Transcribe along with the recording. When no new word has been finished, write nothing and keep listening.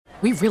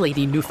We really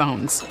need new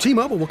phones.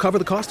 T-Mobile will cover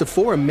the cost of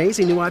 4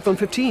 amazing new iPhone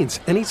 15s,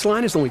 and each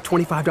line is only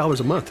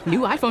 $25 a month. New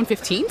iPhone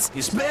 15s?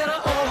 It's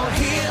better over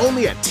here.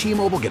 Only at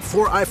T-Mobile, get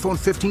 4 iPhone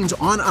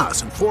 15s on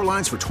us and 4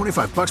 lines for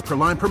 $25 per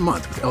line per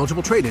month with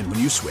eligible trade-in when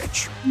you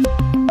switch.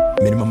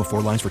 Minimum of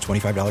 4 lines for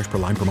 $25 per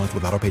line per month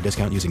with autopay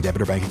discount using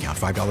debit or bank account.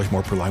 $5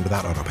 more per line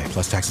without autopay,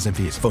 plus taxes and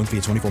fees. Phone fee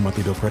at 24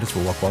 monthly bill credits for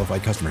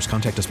well-qualified customers.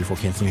 Contact us before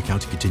canceling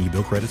account to continue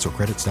bill credits or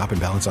credit stop and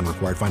balance on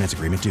required finance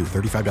agreement due.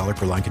 $35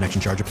 per line connection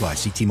charge applies.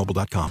 See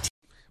T-Mobile.com.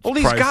 Well,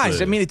 these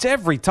guys, I mean, it's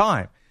every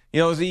time.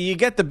 You know, you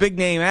get the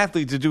big-name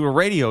athlete to do a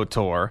radio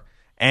tour,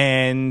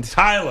 and...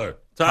 Tyler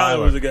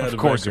was the guy. Of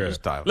course it was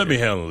Tyler. Let me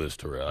handle this,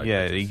 Terrell.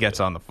 Yeah, he gets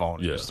on the phone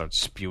and just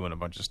starts spewing a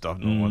bunch of stuff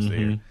no one wants to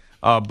hear.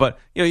 But,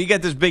 you know, you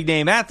get this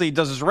big-name athlete,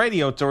 does his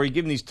radio tour, you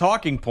give him these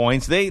talking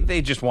points.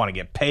 They just want to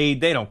get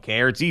paid. They don't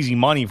care. It's easy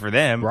money for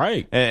them.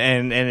 Right.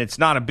 And it's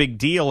not a big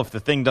deal if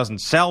the thing doesn't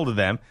sell to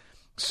them.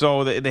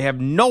 So they have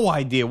no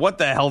idea what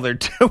the hell they're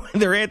doing.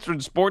 They're answering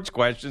sports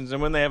questions,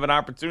 and when they have an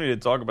opportunity to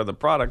talk about the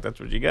product, that's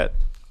what you get.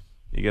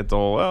 You get the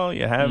whole, well,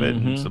 you have it,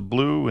 and it's a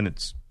blue, and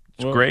it's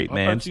great,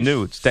 man. It's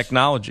new. It's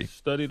technology.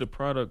 Study the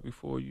product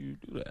before you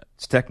do that.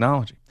 It's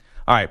technology.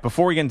 All right,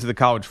 before we get into the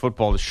college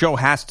football, the show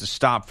has to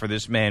stop for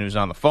this man who's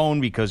on the phone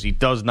because he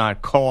does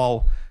not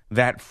call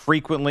that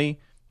frequently,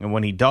 and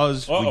when he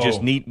does,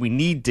 we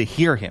need to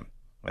hear him.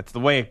 That's the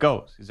way it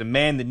goes. He's a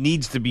man that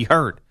needs to be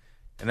heard.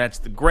 And that's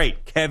the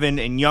great Kevin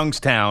in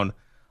Youngstown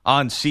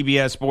on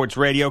CBS Sports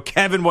Radio.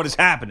 Kevin, what is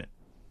happening?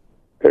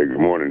 Hey, good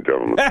morning,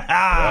 gentlemen.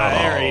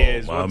 There he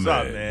is. What's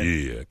up, man?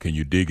 Yeah, can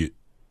you dig it?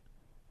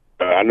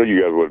 I know you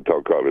guys want to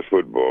talk college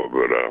football,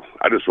 but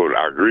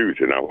I agree with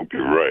you, and I hope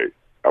you're right.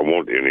 I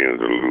want the Indians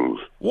to lose.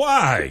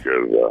 Why?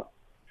 Because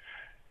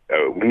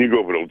when you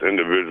go for those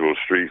individual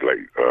streets, like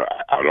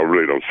I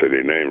really don't say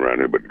their name around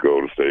here, but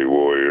Golden State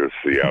Warriors,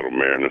 Seattle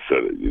Mariners,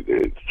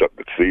 the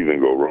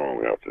season go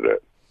wrong after that.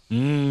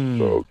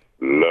 So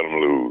let them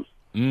lose.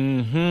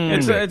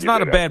 It's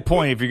not a bad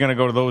point if you're going to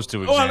go to those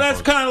two examples. Well,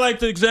 that's kind of like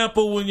the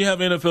example when you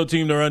have an NFL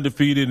team, they're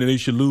undefeated, and they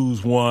should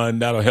lose one.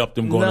 That'll help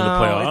them go into the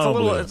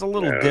playoffs. It's a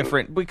little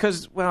different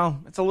because,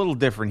 it's a little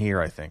different here,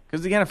 I think,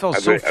 because the NFL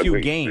is so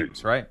few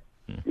games, right?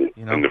 You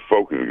know? And the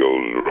focus goes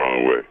the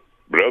wrong way.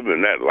 But other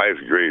than that, life's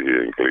great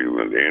here in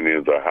Cleveland. The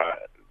Indians are hot.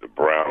 The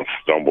Browns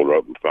stumbled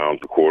up and found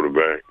the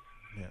quarterback.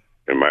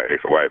 And my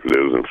ex-wife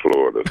lives in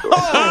Florida. So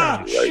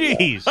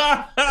jeez.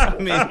 I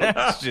mean,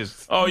 that's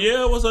just... Oh,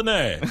 yeah? What's her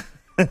name?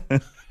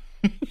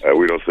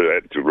 We don't say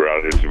that too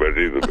around here too much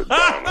either.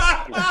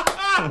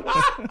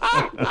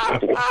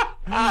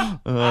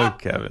 Oh,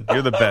 Kevin.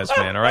 You're the best,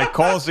 man. All right?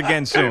 Call us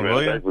again soon,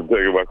 will you? Thanks for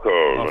taking my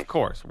call. Of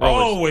course. We're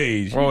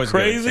always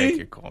crazy. Take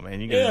your call, man.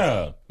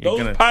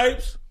 Those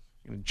pipes.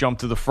 You're gonna jump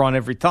to the front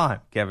every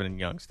time, Kevin in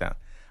Youngstown.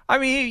 I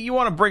mean, you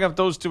want to bring up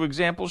those two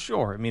examples,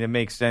 sure. I mean, it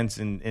makes sense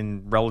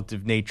in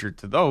relative nature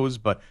to those,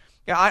 but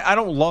I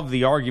don't love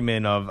the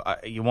argument of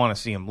you want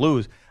to see them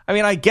lose. I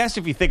mean, I guess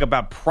if you think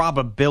about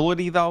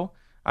probability, though,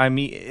 I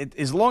mean,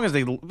 as long as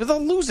they'll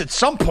lose at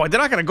some point. They're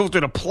not going to go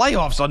through the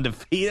playoffs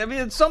undefeated. I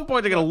mean, at some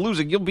point they're going to lose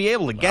it. You'll be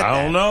able to get that.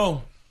 I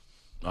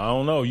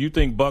don't know. You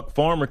think Buck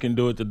Farmer can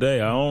do it today?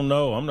 I don't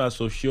know. I'm not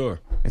so sure.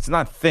 It's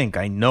not think.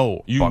 I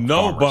know.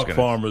 Buck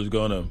Farmer's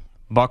going to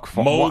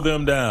mow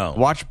them down.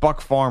 Watch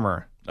Buck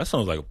Farmer. That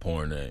sounds like a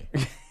porn name.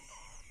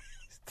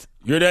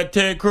 You're that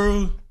Ted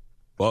Cruz?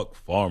 Buck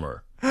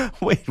Farmer.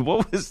 Wait,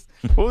 what was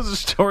the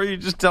story you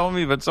just telling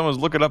me about? Someone was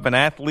looking up an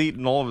athlete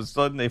and all of a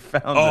sudden they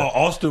found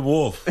Austin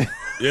Wolf.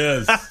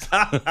 Yes.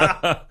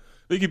 I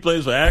think he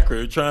plays for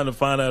Akron, trying to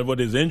find out what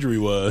his injury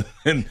was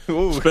and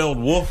spelled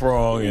Wolf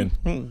wrong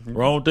and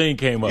wrong thing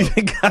came up.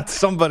 You got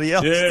somebody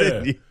else,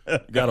 didn't you?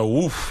 Got a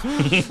woof. Yeah.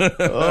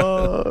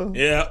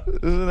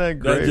 Isn't that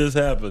great? That just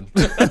happened.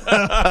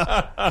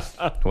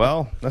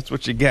 Well, that's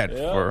what you get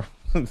for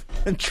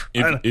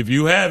if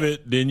you have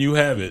it, then you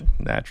have it.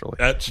 Naturally.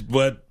 That's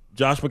what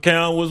Josh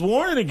McCown was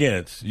warning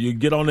against. You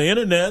get on the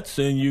internets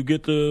and you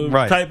get to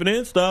typing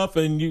in stuff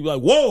and you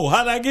like, whoa,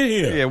 how did I get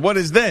here? Yeah, what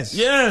is this?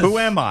 Yes. Who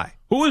am I?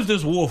 Who is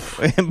this wolf?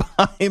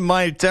 Am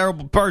I a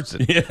terrible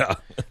person? Yeah.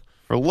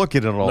 For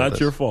looking at all Not this.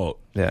 your fault.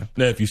 Yeah.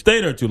 Now, if you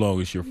stay there too long,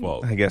 it's your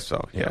fault. I guess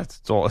so. Yeah.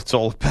 It's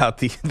all about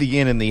the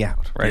in and the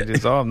out, right? Yeah.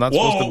 It's, I'm not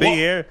supposed to be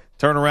here.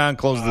 Turn around,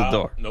 close the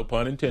door. No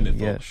pun intended.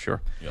 Yeah,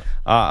 sure.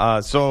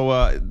 Yeah. So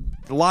a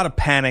lot of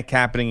panic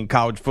happening in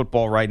college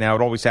football right now.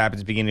 It always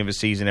happens at the beginning of a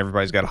season.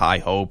 Everybody's got high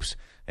hopes.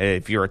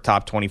 If you're a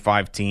top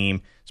 25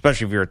 team,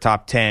 especially if you're a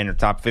top 10 or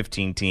top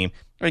 15 team,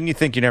 and you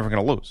think you're never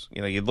going to lose.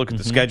 You know, you look at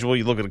the schedule,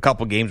 you look at a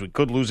couple games, we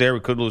could lose there,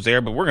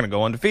 but we're going to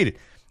go undefeated.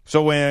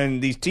 So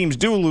when these teams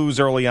do lose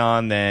early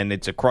on, then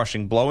it's a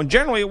crushing blow. And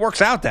generally it works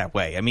out that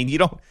way. I mean,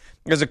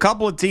 there's a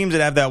couple of teams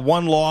that have that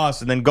one loss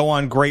and then go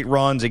on great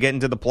runs and get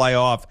into the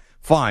playoff.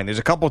 Fine. There's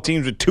a couple of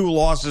teams with 2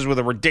 losses with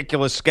a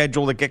ridiculous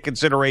schedule that get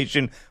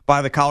consideration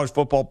by the college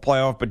football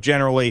playoff, but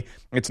generally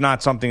it's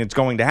not something that's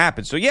going to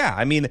happen. So, yeah,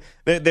 I mean,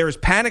 there's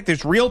panic.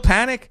 There's real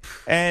panic,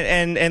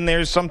 and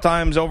there's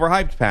sometimes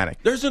overhyped panic.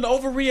 There's an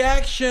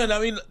overreaction. I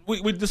mean,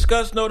 we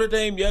discussed Notre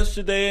Dame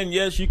yesterday, and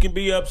yes, you can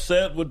be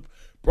upset with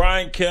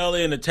Brian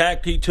Kelly and the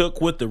tact he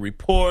took with the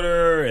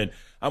reporter, and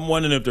I'm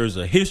wondering if there's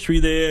a history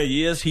there.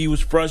 Yes, he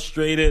was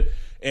frustrated,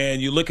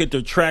 and you look at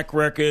their track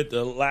record,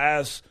 the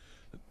last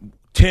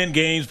 10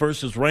 games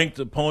versus ranked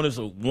opponents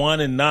of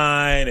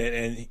 1-9,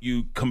 and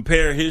you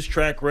compare his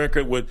track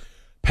record with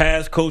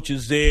past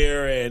coaches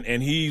there,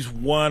 and he's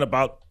won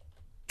about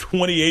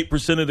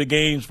 28% of the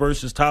games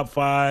versus top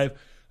 5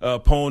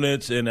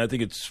 opponents, and I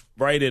think it's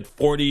right at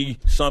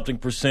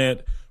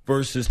 40-something%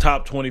 versus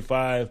top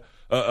 25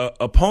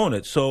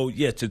 opponents. So,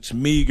 yes, it's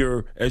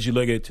meager as you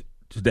look at it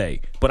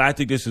today. But I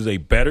think this is a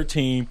better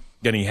team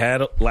than he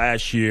had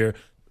last year.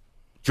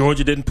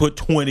 Georgia didn't put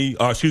 50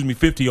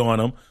 on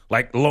them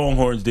like the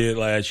Longhorns did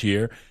last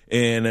year,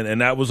 and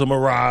that was a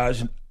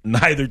mirage.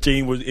 Neither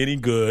team was any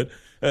good.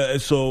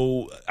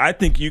 So I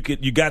think you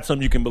got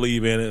something you can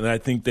believe in, and I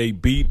think they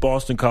beat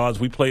Boston College.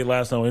 We played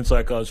last night on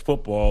Inside College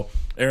Football.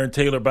 Aaron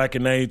Taylor back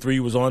in '93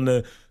 was on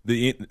the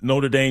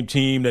Notre Dame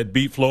team that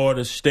beat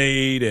Florida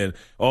State, and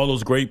all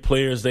those great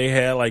players they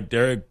had like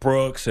Derek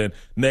Brooks. And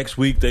next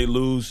week they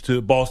lose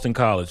to Boston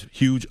College,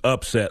 huge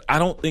upset. I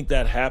don't think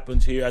that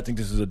happens here. I think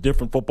this is a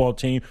different football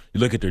team. You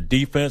look at their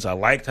defense. I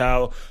liked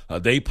how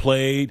they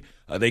played.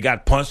 They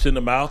got punched in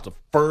the mouth the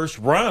first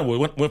run. We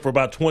went for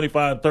about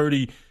 25,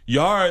 30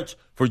 yards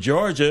for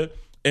Georgia,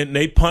 and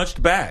they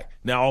punched back.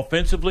 Now,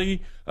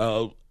 offensively,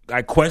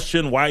 I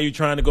question why you're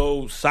trying to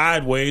go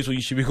sideways when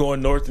you should be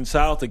going north and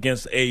south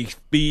against a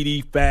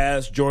speedy,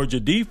 fast Georgia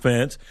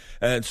defense.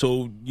 And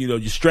so, your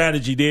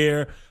strategy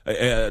there,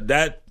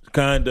 that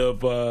kind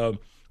of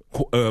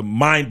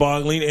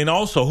mind-boggling. And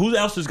also, who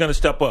else is going to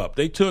step up?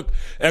 They took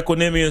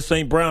Equanimeous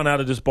St. Brown out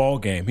of this ball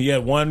game. He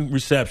had one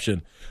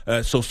reception.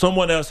 So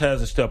someone else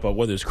has to step up,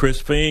 whether it's Chris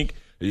Fink,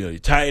 your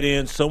tight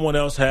end, someone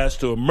else has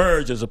to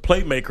emerge as a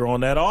playmaker on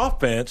that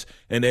offense,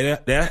 and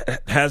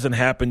that hasn't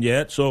happened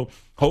yet. So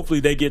hopefully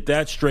they get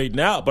that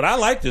straightened out. But I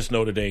like this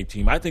Notre Dame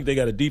team. I think they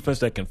got a defense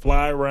that can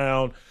fly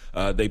around.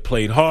 They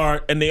played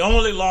hard, and they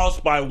only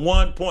lost by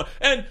 1 point.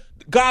 And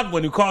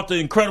Godwin, who caught the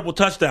incredible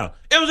touchdown,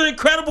 it was an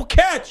incredible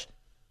catch.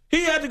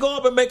 He had to go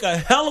up and make a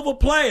hell of a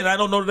play, and I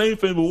don't know the name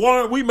for him, but why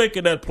aren't we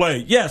making that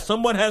play? Yes,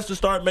 someone has to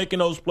start making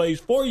those plays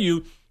for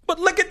you, but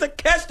look at the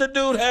catch the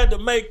dude had to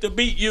make to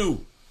beat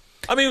you.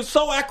 I mean, it was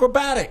so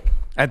acrobatic.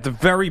 At the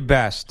very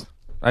best,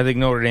 I think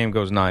Notre Dame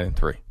goes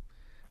 9-3.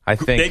 I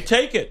think they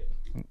take it.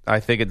 I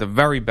think at the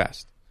very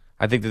best,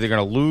 I think that they're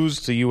going to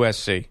lose to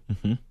USC.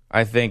 Mm-hmm.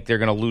 I think they're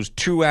going to lose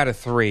 2 out of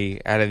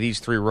 3 out of these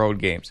 3 road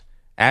games.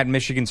 At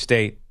Michigan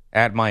State,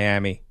 at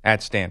Miami,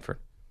 at Stanford.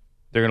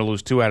 They're going to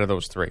lose 2 out of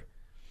those 3.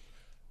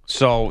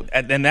 So,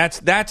 and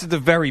that's at the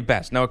very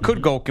best. Now, it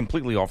could go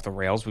completely off the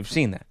rails. We've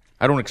seen that.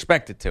 I don't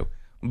expect it to.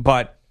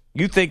 But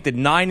you think that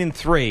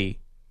 9-3,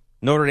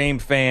 Notre Dame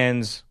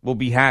fans will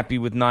be happy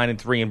with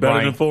 9-3 and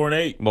better than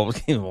 4-8.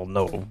 Well,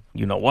 no.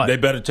 You know what? They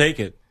better take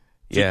it.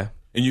 Yeah.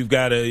 And you've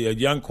got a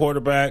young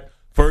quarterback,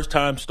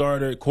 first-time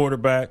starter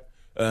quarterback.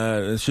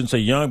 I shouldn't say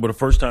young, but a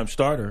first-time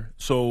starter.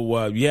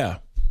 So, yeah.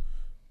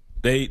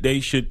 They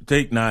should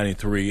take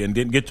 9-3 and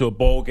then get to a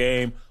bowl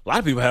game. A lot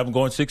of people have them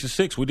going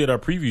 6-6. We did our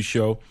preview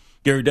show.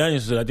 Gary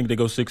Daniels said, I think they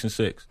go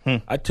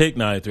 6-6. I take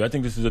 9-3. I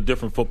think this is a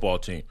different football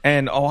team.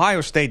 And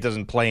Ohio State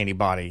doesn't play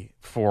anybody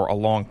for a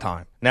long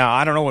time. Now,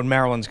 I don't know what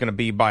Maryland's going to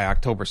be by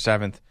October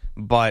 7th,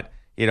 but,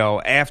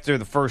 after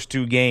the first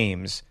 2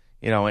 games,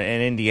 in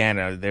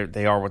Indiana,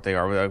 they are what they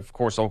are. Of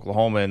course,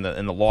 Oklahoma and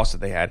the loss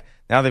that they had.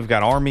 Now they've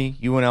got Army,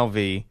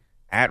 UNLV,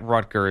 at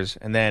Rutgers,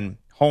 and then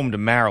home to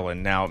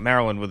Maryland. Now,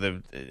 Maryland with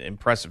an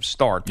impressive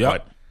start,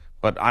 yep.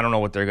 but I don't know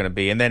what they're going to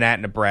be. And then at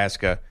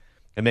Nebraska,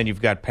 and then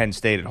you've got Penn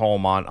State at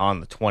home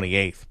on the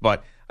 28th.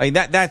 But I mean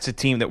that's a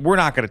team that we're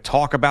not going to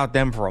talk about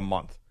them for a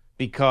month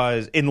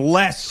because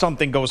unless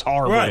something goes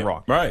horribly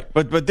wrong. Right.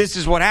 But this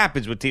is what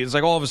happens with teams. It's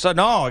like all of a sudden,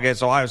 I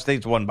guess Ohio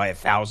State's won by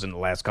 1,000 the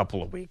last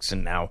couple of weeks,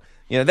 and now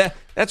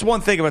that's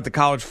one thing about the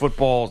college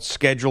football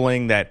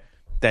scheduling that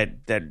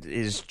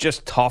is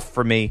just tough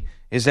for me.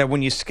 Is that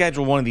when you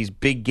schedule one of these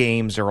big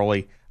games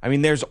early, I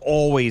mean, there's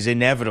always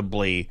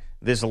inevitably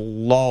this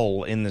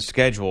lull in the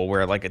schedule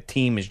where, like, a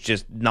team is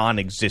just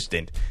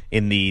non-existent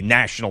in the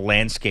national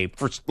landscape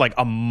for, like,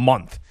 a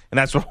month. And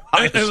that's what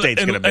Ohio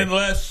State's going to be.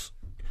 Unless,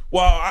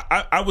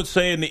 I would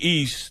say in the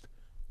East,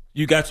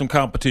 you got some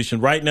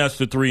competition. Right now it's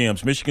the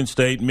 3Ms, Michigan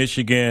State,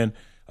 Michigan,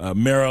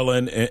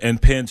 Maryland,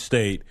 and Penn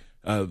State.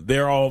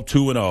 They're all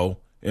 2-0.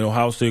 And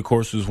Ohio State, of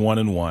course, is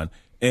 1-1.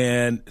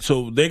 And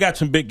so they got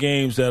some big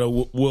games that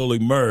will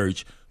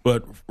emerge.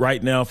 But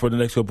right now, for the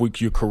next couple weeks,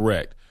 you're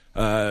correct.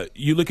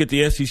 You look at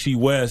the SEC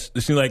West,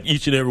 it seems like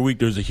each and every week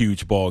there's a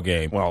huge ball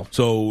game. Well,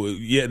 so,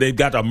 yeah, they've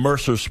got a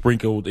Mercer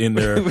sprinkled in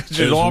there. Which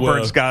is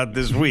Auburn's got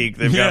this week.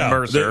 They've got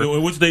Mercer.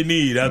 Which they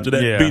need after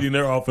that beating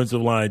their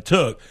offensive line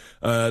took.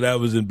 That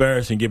was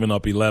embarrassing, giving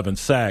up 11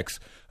 sacks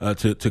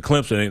to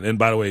Clemson. And,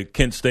 by the way,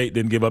 Kent State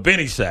didn't give up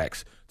any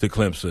sacks to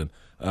Clemson.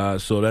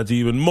 So that's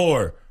even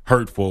more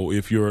hurtful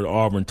if you're an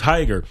Auburn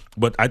Tiger.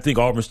 But I think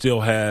Auburn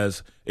still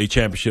has a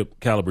championship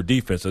caliber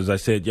defense. As I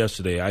said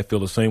yesterday, I feel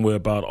the same way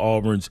about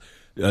Auburn's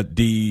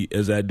D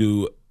as I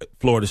do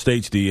Florida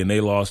State's D, and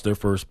they lost their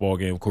first ball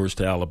game, of course,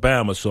 to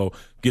Alabama. So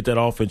get that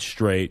offense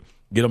straight,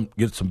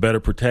 get some better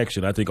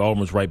protection. I think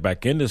Auburn's right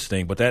back in this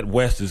thing, but that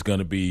West is going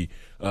to be,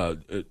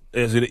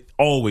 as it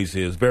always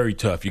is, very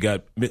tough. You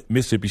got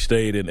Mississippi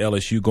State and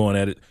LSU going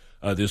at it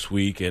this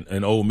week,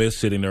 and Ole Miss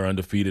sitting there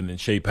undefeated, and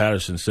Shea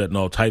Patterson setting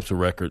all types of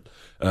records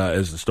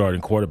as the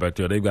starting quarterback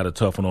there. They've got a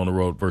tough one on the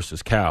road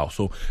versus Cal.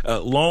 So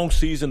long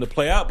season to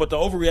play out, but the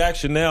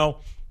overreaction now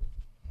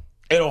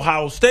at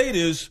Ohio State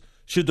is,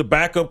 should the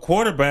backup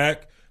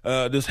quarterback,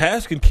 this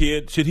Haskins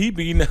kid, should he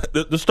be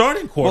the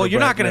starting quarterback? Well, you're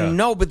not going to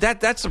know, but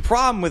that's the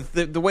problem with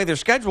the way their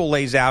schedule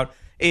lays out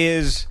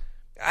is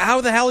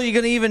how the hell are you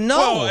going to even know?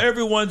 Well,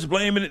 everyone's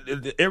blaming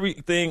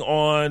everything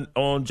on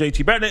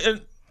JT Barrett.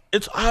 And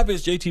it's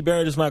obvious JT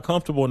Barrett is not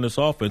comfortable in this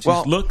offense.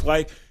 He's looked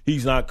like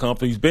he's not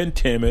comfortable. He's been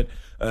timid.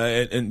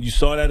 And you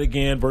saw that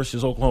again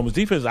versus Oklahoma's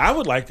defense. I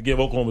would like to give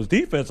Oklahoma's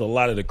defense a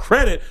lot of the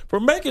credit for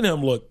making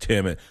him look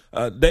timid.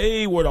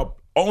 They were the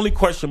only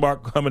question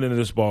mark coming into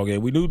this ballgame.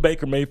 We knew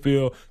Baker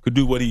Mayfield could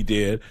do what he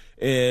did,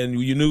 and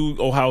you knew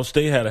Ohio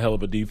State had a hell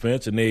of a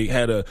defense, and they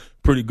had a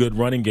pretty good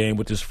running game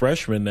with this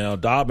freshman now,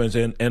 Dobbins,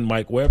 and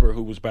Mike Weber,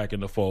 who was back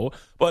in the fold.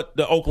 But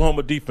the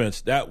Oklahoma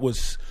defense, that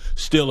was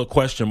still a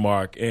question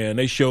mark, and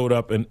they showed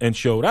up and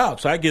showed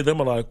out. So I give them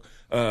a lot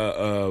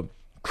of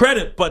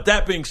credit. But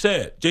that being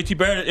said, JT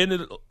Barrett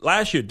ended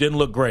last year, didn't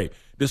look great.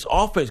 This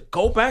offense,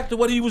 go back to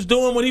what he was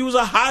doing when he was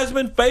a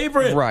Heisman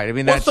favorite. Right. I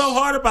mean, what's so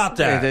hard about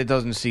that? It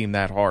doesn't seem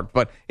that hard.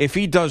 But if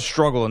he does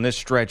struggle in this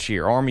stretch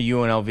here, Army,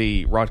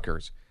 UNLV,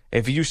 Rutgers,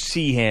 if you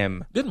see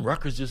him. Didn't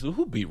Rutgers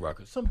who beat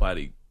Rutgers?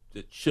 Somebody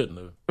that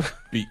shouldn't have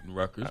beaten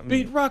Rutgers.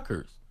 Beat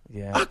Rutgers.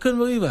 Yeah. I couldn't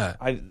believe that.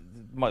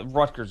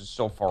 Rutgers is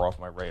so far off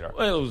my radar.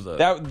 Well, it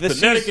was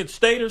Connecticut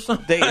State or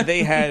something.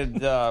 They had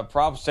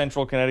Prov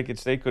Central Connecticut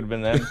State, could have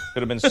been them.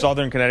 Could have been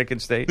Southern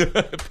Connecticut State.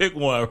 Pick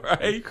one,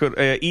 right?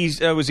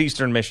 It was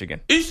Eastern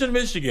Michigan. Eastern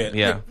Michigan.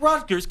 Yeah. Hey,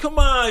 Rutgers, come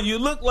on. You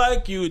look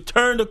like you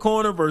turned the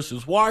corner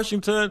versus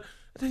Washington, and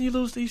then you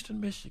lose to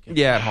Eastern Michigan.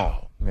 Yeah, at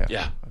home.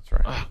 Yeah. That's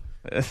right.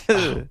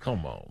 Oh,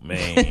 come on,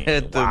 man.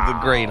 At the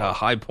great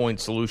High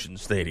Point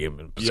Solutions Stadium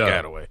in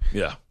Piscataway.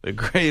 Yeah. The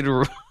great.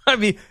 I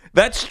mean,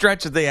 that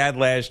stretch that they had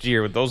last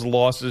year with those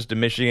losses to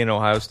Michigan,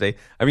 Ohio State.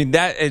 I mean,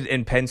 that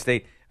and Penn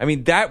State. I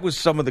mean, that was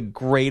some of the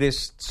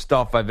greatest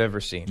stuff I've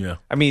ever seen. Yeah.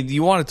 I mean,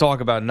 you want to talk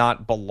about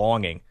not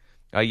belonging.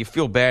 You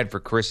feel bad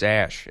for Chris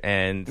Ash.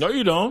 And no,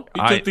 you don't.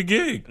 He took the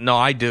gig. No,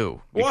 I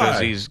do. Why?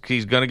 Because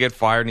he's going to get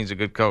fired and he's a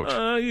good coach.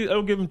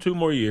 I'll give him 2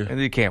 more years. And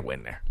you can't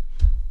win there.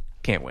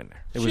 Can't win there.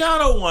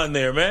 Shiano won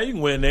there, man. You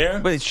can win there.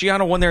 But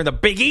Shiano won there in the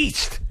Big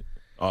East.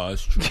 Oh,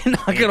 that's true. You're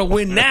not going to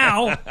win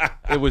now.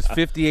 It was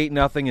 58-0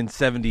 and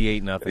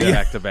 78-0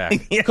 back to back.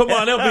 Come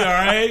on, they'll be all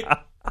right.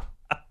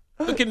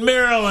 Look at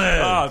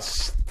Maryland. Oh,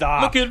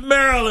 stop. Look at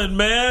Maryland,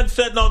 man.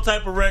 Setting all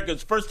type of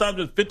records. First time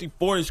in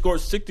 54, they scored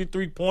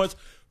 63 points.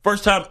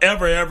 First time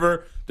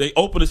ever. They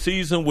opened the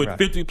season with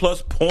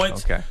 50-plus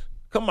points. Okay.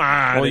 Come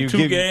on, in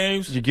 2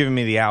 games. You're giving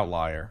me the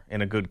outlier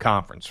in a good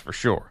conference for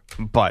sure.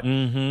 But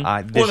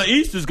the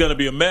East is going to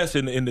be a mess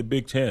in the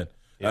Big Ten.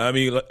 Yeah. I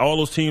mean, all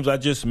those teams I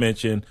just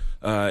mentioned,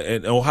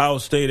 and Ohio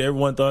State,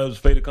 everyone thought it was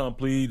fait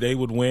accompli. They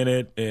would win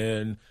it,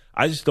 and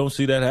I just don't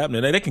see that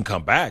happening. They can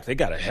come back. They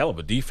got a hell of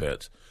a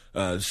defense.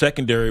 The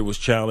secondary was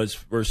challenged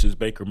versus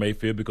Baker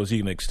Mayfield because he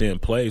can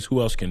extend plays.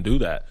 Who else can do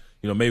that?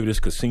 You know, maybe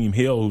this Kasim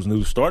Hill, who's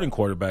new starting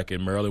quarterback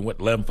in Maryland, went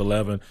 11 for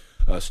 11.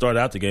 Started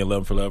out the game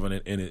 11 for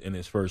 11 in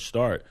his first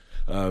start.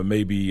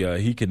 Maybe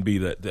he can be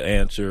the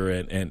answer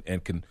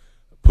and can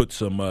put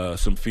some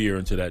fear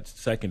into that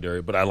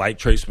secondary. But I like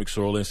Trace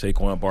McSorley and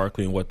Saquon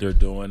Barkley and what they're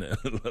doing.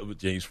 What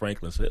James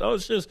Franklin said,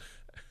 it's just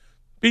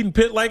beating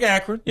Pitt like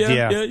Akron.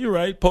 Yeah, you're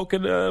right.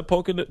 Poking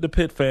the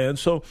Pitt fans.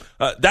 So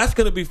that's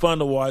going to be fun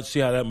to watch, see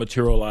how that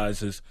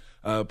materializes.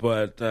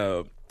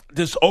 But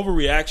this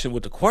overreaction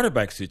with the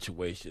quarterback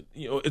situation,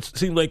 it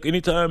seems like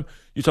anytime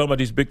you're talking about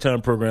these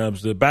big-time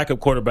programs, the backup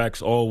quarterback's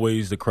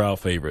always the crowd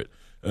favorite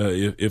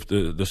if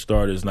the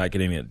starter is not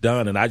getting it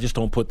done. And I just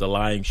don't put the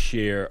lion's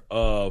share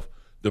of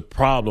the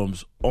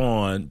problems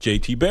on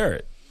JT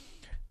Barrett.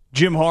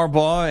 Jim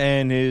Harbaugh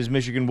and his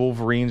Michigan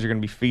Wolverines are going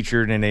to be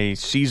featured in a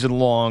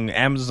season-long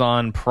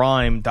Amazon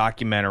Prime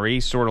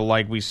documentary, sort of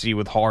like we see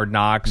with Hard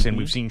Knocks, and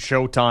we've seen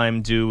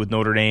Showtime do with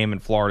Notre Dame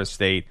and Florida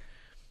State.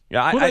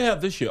 Yeah, Who do they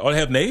have this year? Oh, they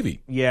have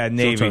Navy. Yeah,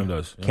 Navy. Showtime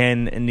does. Yeah.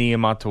 Ken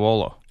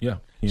Niumatalolo. Yeah,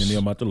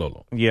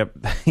 Niumatalolo. Yep.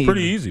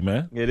 Pretty easy,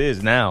 man. It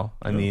is now.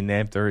 I mean,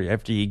 after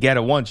you get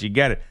it once, you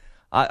get it.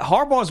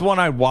 Harbaugh's one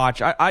I'd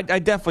watch. I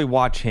definitely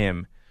watch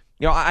him.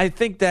 I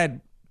think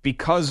that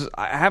because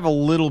I have a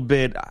little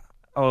bit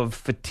of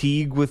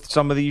fatigue with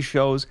some of these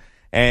shows,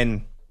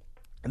 and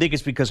I think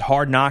it's because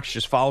Hard Knocks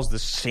just follows the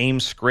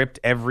same script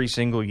every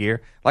single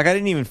year. Like, I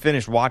didn't even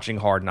finish watching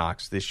Hard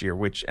Knocks this year,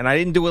 and I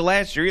didn't do it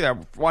last year either.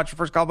 I watched the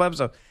first couple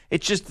episodes.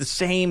 It's just the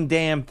same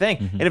damn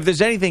thing. And if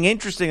there's anything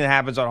interesting that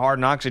happens on Hard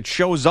Knocks, it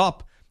shows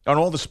up on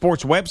all the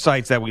sports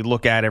websites that we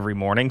look at every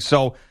morning.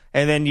 So,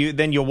 and then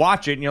you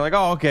watch it, and you're like,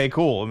 oh, okay,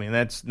 cool. I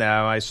mean,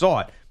 now I saw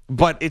it.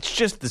 But it's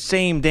just the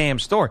same damn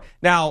story.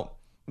 Now,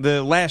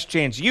 The Last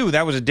Chance U,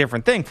 that was a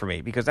different thing for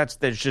me because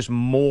there's just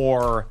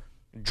more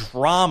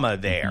drama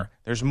there.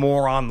 There's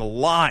more on the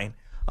line.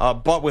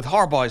 But with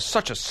Harbaugh, he's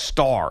such a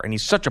star and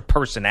he's such a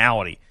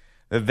personality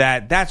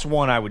that's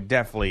one I would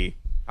definitely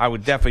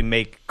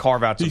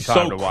carve out some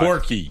time to watch. He's so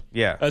quirky.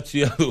 Yeah, that's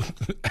the other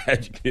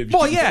adjective.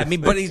 Well, yeah, I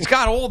mean, but he's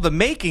got all the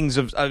makings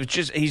of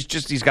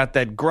he's got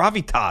that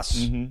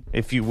gravitas,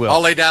 if you will.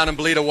 I'll lay down and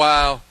bleed a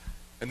while,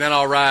 and then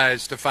I'll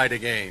rise to fight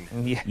again.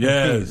 Yeah.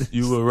 Yes,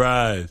 you will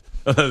rise.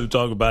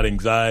 Talk about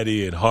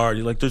anxiety and heart.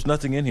 You're like, there's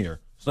nothing in here.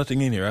 There's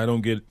nothing in here. I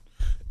don't get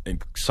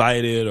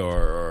excited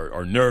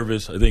or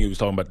nervous. I think he was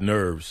talking about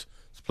nerves.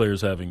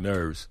 Players having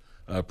nerves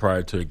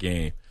prior to a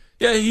game.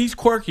 Yeah, he's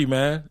quirky,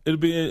 man. I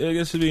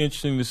guess it'd be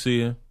interesting to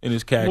see him in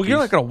his khakis. Well, you're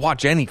not going to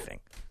watch anything,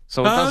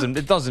 so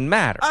it doesn't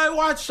matter. I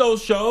watch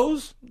those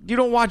shows. You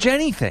don't watch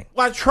anything.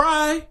 Well, I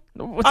try.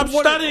 I'm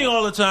studying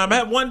all the time. I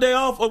have one day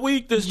off a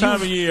week this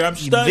time of year. I'm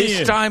studying.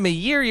 This time of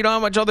year? You know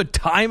how much other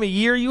time of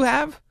year you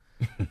have?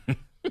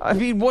 I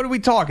mean, what are we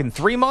talking,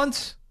 3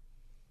 months?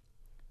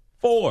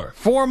 4.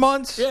 4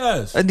 months?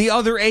 Yes. And the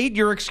other 8,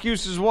 your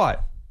excuse is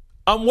what?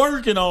 I'm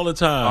working all the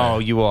time. Oh,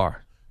 you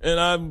are. And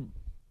I'm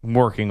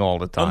working all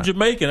the time. I'm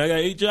Jamaican. I got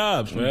 8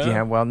 jobs, man.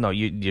 Yeah, well, no,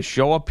 you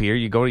show up here,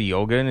 you go to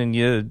yoga, and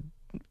you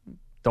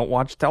don't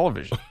watch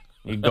television.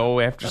 You go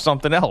after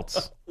something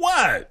else.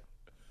 What?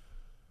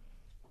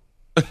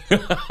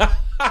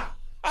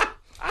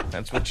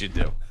 That's what you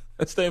do.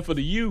 That stands for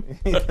the U.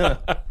 You do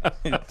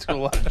a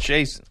lot of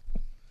chasing.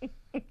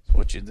 That's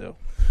what you do.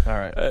 All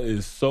right. That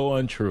is so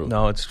untrue.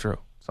 No, it's true.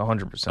 It's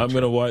 100% I'm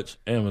going to watch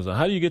Amazon.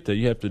 How do you get that?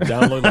 You have to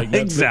download like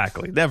Netflix?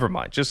 Exactly. Never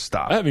mind. Just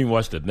stop. I haven't even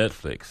watched the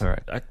Netflix. All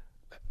right. I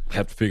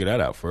have to figure that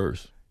out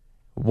first.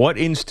 What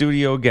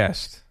in-studio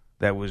guest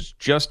that was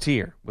just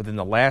here within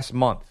the last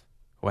month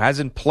who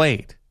hasn't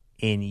played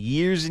in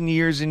years and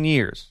years and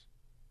years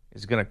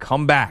is going to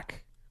come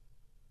back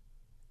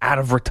out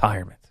of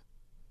retirement?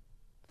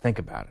 Think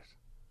about it.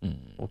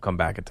 We'll come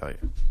back and tell you.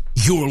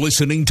 You're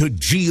listening to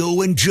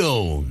Gio and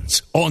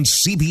Jones on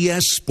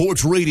CBS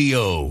Sports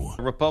Radio.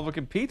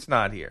 Republican Pete's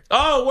not here.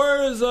 Oh,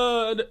 where is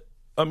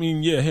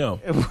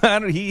him.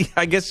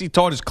 I guess he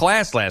taught his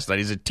class last night.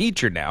 He's a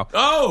teacher now.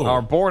 Oh,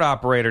 our board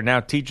operator now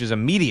teaches a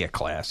media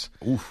class.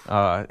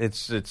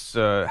 It's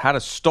how to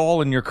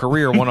stall in your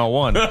career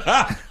 101.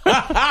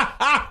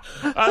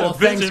 Well,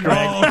 thanks,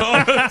 Greg.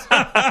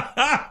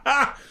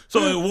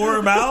 So it wore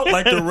him out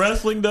like the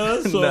wrestling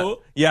does. So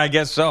no. Yeah, I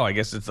guess so. I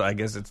guess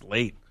it's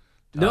late.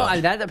 No,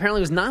 that apparently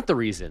was not the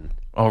reason.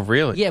 Oh,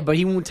 really? Yeah, but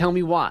he won't tell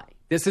me why.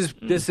 This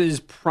is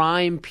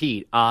prime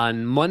Pete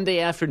on Monday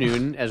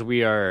afternoon as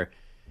we are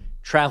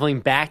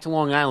traveling back to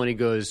Long Island. He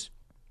goes,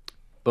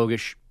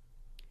 Bogish,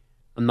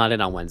 I'm not in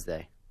on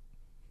Wednesday.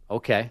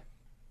 Okay.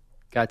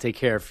 Got to take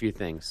care of a few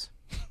things.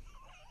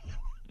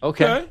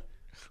 Okay.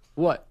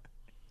 What?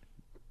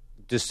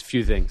 Just a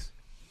few things.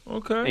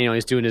 Okay. And,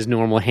 he's doing his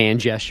normal hand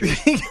gestures.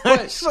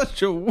 That's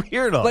such a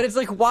weirdo. But it's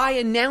like, why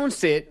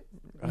announce it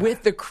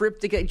with the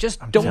cryptic?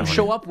 Just don't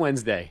show up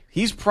Wednesday.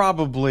 He's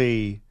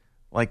probably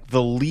like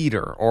the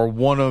leader or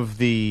one of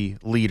the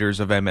leaders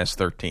of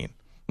MS-13.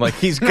 Like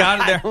he's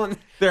got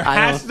there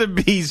has to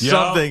be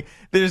something.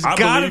 There's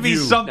got to be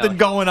something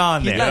going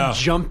on there. He's not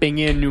jumping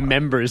in new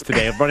members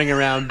today, running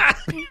around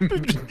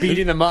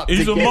beating them up.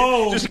 He's a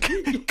mole. Just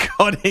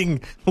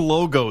cutting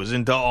logos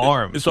into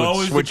arms It's with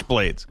always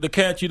switchblades. The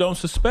cat you don't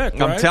suspect,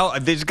 right? I'm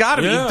telling. There's got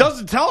to be. He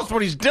doesn't tell us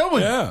what he's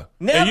doing. Yeah.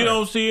 Never. And you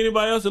don't see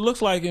anybody else that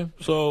looks like him.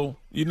 So,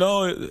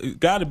 it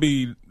got to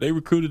be, they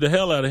recruited the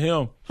hell out of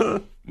him.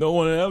 No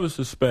one would ever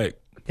suspect.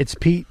 It's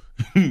Pete.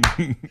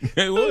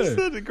 It was.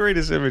 That's the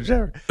greatest image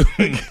ever.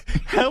 Like,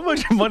 how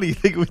much money do you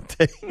think it would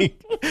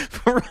take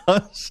for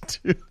us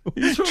to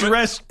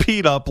dress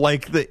Pete up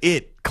like the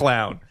It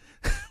clown?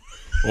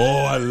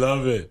 Oh, I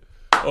love it.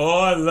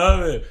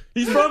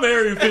 He's from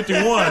Area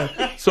 51.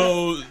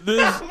 So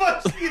this. How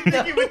much do you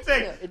think it would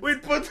take?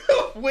 We'd put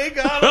the wig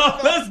on. Oh,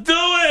 let's do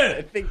it.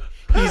 I think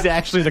he's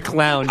actually the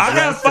clown. I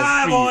got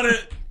 5 on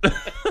it.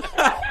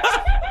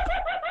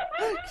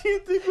 Do you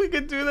think we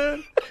could do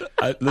that?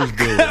 Let's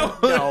do it.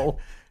 No.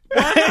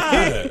 Why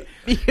not?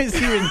 Because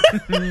he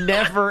would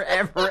never,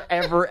 ever,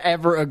 ever,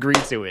 ever agree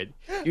to it.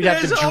 You'd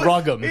have to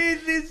drug him.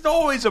 It's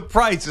always a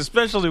price,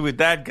 especially with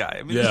that guy.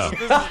 I mean,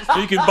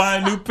 You can buy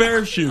a new pair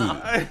of shoes.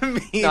 I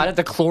mean, No, I'd have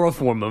to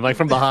chloroform him, like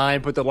from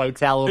behind, put the white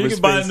towel over You his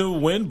can buy a face. new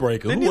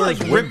windbreaker. didn't he like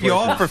rip you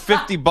off for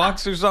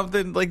 $50 or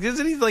something? Like,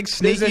 isn't he like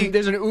sneaky?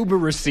 There's an Uber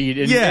receipt.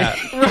 Yeah,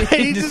 right.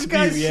 in This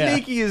guy's dispute, yeah.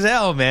 sneaky as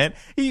hell, man.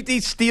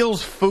 He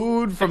steals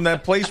food from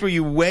that place where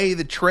you weigh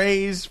the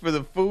trays for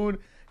the food.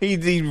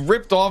 He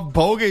ripped off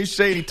Bogish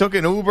saying he took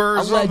an Uber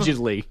or something.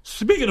 Allegedly.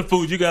 Speaking of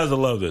food, you guys will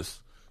love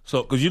this.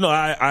 So, because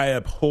I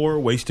abhor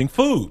wasting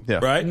food,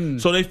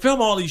 right? So they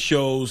film all these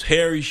shows,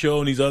 Harry's show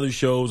and these other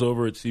shows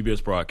over at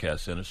CBS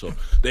Broadcast Center. So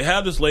they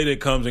have this lady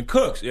that comes and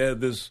cooks. Yeah,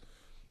 this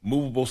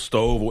movable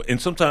stove,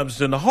 and sometimes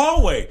it's in the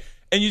hallway.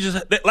 And you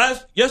just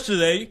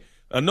yesterday,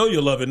 I know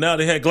you'll love it now.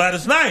 They had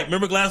Gladys Knight.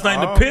 Remember Gladys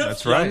Knight and the Pips?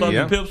 That's right. I thought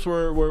the Pips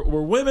were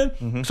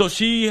women. So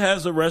she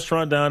has a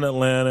restaurant down in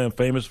Atlanta and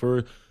famous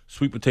for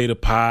sweet potato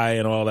pie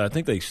and all that. I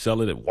think they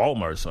sell it at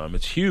Walmart or something.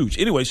 It's huge.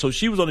 Anyway, so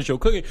she was on the show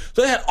cooking.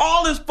 So they had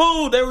all this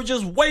food. They were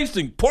just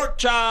wasting pork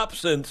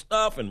chops and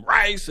stuff and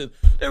rice, and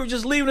they were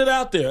just leaving it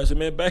out there. I said,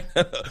 man,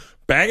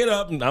 bag it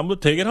up, and I'm going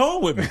to take it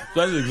home with me.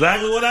 So that's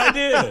exactly what I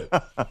did.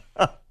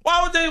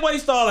 Why would they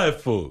waste all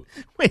that food?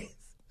 Wait,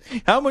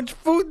 how much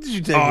food did you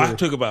take? I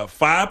took about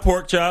 5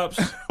 pork chops.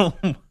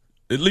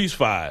 At least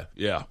 5,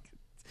 yeah.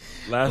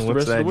 Last the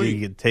rest of the week.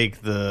 You could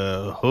take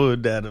the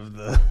hood out of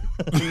the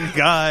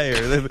guy,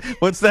 or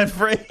what's that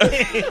phrase?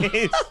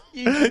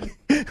 You can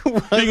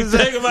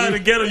take him out of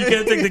the ghetto. You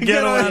can't take the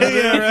ghetto out of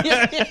there.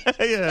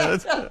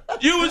 Yeah.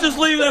 You would just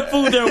leave that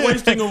food there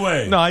wasting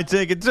away. No, I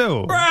take it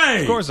too. Right.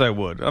 Of course I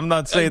would. I'm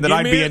not saying that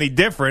I'd be any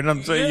different.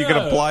 I'm saying you can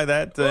apply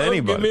that to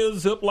anybody. Give me a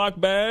Ziploc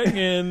bag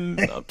and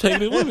I'm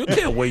taking it with me. You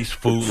can't waste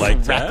food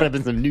like that. Wrap it up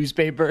in some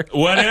newspaper.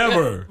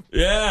 Whatever.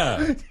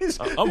 Yeah.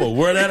 I'm going to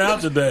wear that out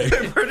today.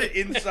 Put it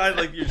inside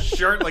like your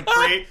shirt, like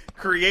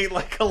create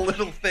like a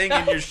little thing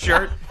in your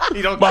shirt.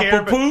 You don't My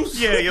care papoose?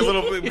 You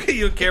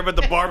don't care about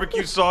the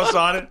barbecue sauce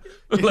on it.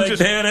 Like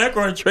Dan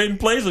Aykroyd trading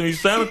places with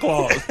Santa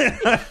Claus.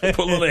 Put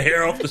a little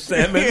hair off the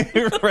salmon.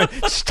 Right.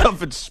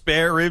 Stuffing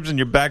spare ribs in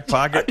your back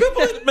pocket.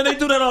 Man, they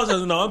do that all the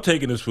time. No, I'm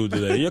taking this food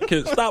today. Your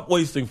kids, stop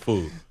wasting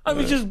food. I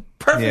mean, just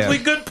perfectly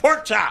good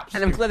pork chops.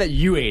 And I'm glad that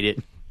you ate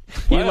it.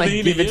 You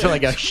didn't give it to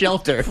like a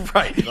shelter.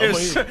 Right.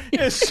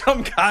 There's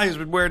some guy who's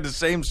been wearing the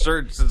same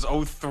shirt since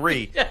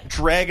 2003,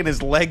 dragging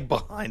his leg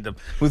behind him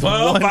with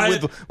one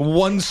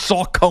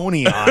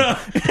Saucony on.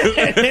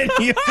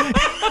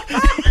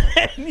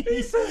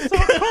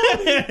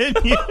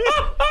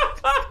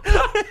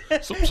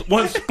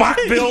 One Spock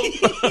built.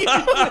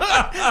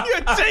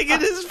 You're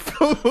taking his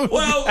food.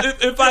 Well,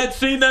 if I'd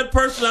seen that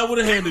person, I would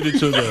have handed it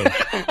to them.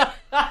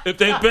 If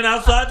they'd been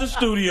outside the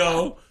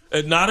studio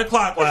at 9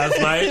 o'clock last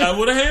night, I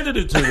would have handed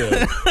it to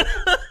them.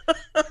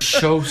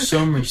 Show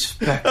some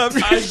respect. I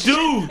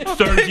do,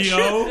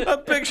 Sergio. I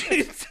picture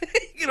you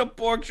taking a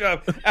pork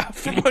chop out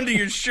from under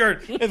your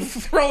shirt and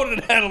throwing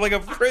it at him like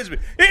a frisbee.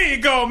 Here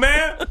you go,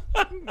 man.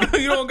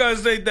 You don't gotta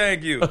say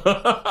thank you. If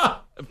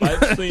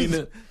I'd seen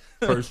it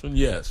person,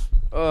 yes.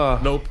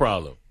 No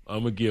problem.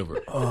 I'm a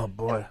giver. Oh,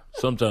 boy.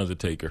 Sometimes a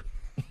taker.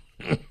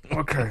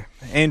 Okay.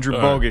 Andrew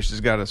Bogish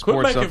has got a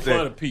sports update. Quit making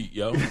fun of Pete,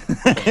 yo.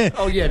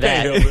 Oh, yeah,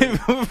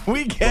 that.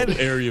 We get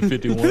Area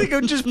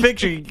 51. Just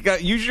picture,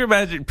 use your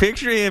imagination.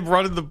 Picture him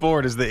running the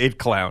board as the It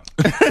Clown.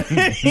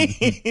 Let's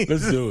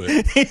do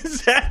it.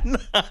 Is that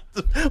not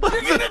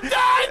You're going to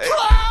die,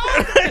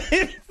 clown!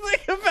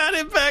 Think about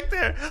it back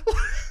there.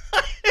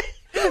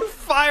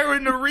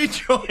 Firing the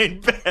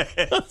rejoin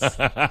bags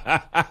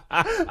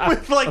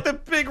with like the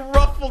big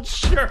ruffled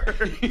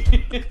shirt and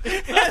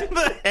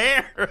the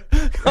hair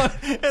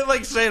and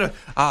like saying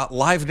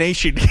Live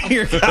Nation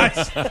here,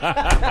 guys.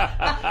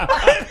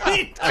 I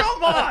mean,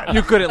 come on.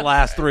 You couldn't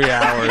last 3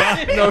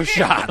 hours. No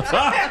shot.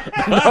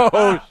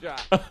 No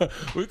shot.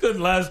 We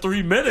couldn't last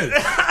 3 minutes.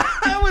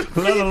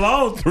 Let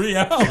alone 3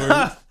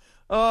 hours.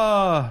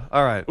 All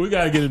right. We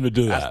got to get him to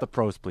do that. Ask the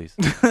pros, please.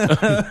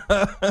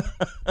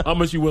 How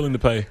much you willing to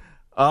pay?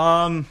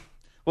 Well,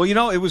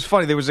 it was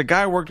funny. There was a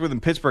guy I worked with in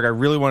Pittsburgh I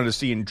really wanted to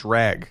see in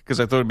drag because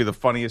I thought it'd be the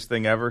funniest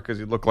thing ever because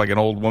he looked like an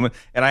old woman.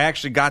 And I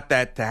actually got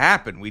that to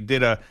happen. We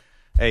did a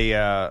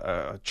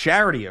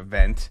charity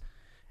event,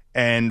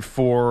 and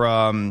for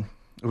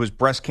it was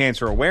breast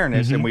cancer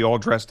awareness, and we all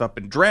dressed up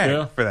in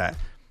drag for that.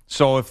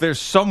 So if there's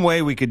some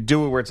way we could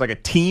do it where it's like a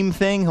team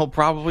thing, he'll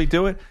probably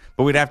do it.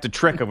 But we'd have to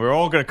trick him. We're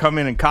all going to come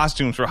in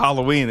costumes for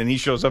Halloween, and he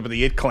shows up at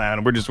the It Clown,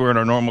 and we're just wearing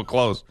our normal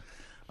clothes.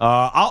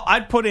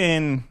 I'd put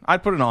in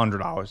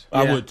 $100.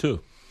 I would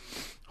too.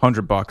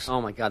 $100. Oh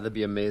my God, that'd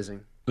be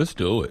amazing. Let's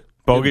do it.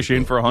 Bogish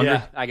in for $100.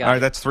 Yeah, I got All right, it.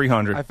 that's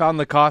 $300. I found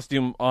the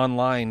costume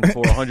online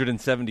for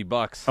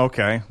 $170.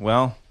 Okay,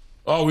 well.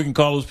 Oh, we can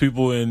call those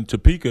people in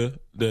Topeka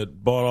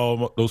that bought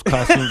all those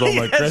costumes on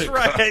my credit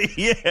card. That's right.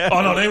 Yeah.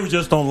 Oh no, they were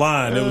just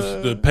online. It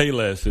was the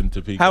Payless in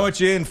Topeka. How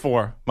much you in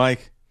for,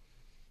 Mike?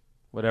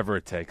 Whatever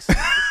it takes. Here's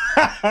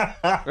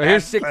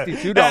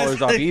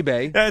 $62 off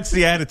eBay. That's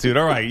the attitude.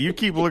 All right, you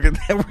keep looking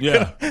at that.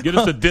 Yeah, get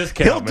us a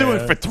discount. He'll do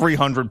it for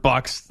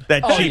 $300.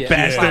 That cheap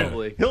bastard.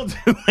 Probably. He'll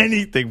do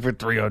anything for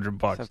 $300.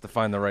 Just have to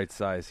find the right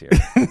size here.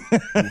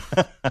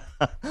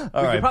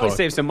 All right, could probably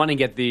save some money and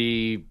get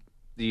the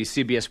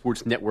CBS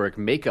Sports Network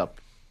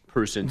makeup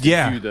person to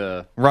do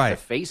the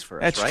face for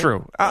us. That's right?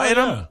 true.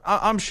 And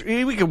I'm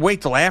sure we could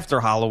wait till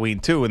after Halloween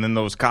too, and then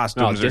those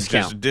costumes are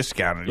just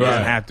discounted. It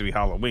doesn't have to be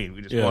Halloween.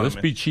 We just want let's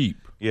them be cheap.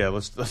 Yeah,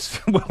 let's.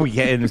 Well,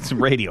 and it's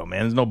radio,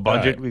 man. There's no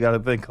budget. We got to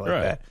think like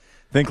that.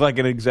 Think like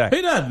an exec.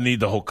 He doesn't need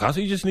the whole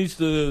costume. He just needs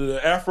the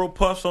afro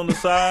puffs on the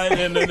side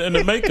and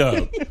the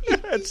makeup.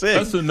 That's it.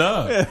 That's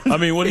enough. I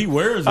mean, what he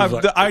wears is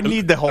I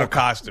need the whole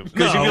costume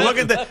because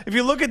if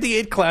you look at the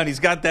It Clown,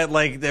 he's got that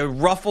like the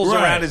ruffles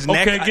around his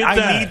neck. Okay,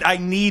 I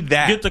need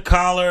that. Get the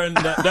collar and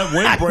that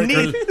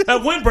windbreaker.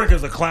 That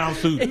windbreaker's a clown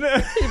suit.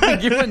 If we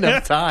give him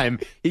enough time,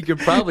 he could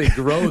probably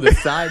grow the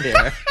side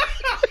hair.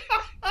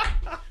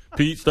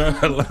 Pete,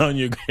 start allowing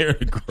your hair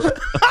to grow.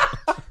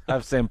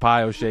 Have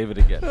Sampaio shave it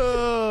again.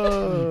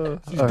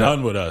 She's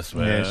done with us,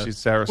 man. Yeah, she's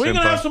Sarah We're going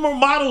to Sampaio. have some more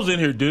models in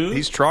here, dude.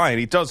 He's trying.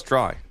 He does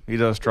try. It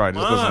just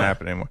doesn't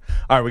happen anymore.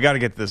 All right, we got to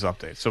get to this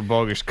update. So,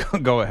 Bogus,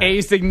 go ahead. A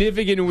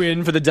significant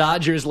win for the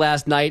Dodgers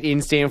last night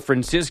in San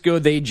Francisco.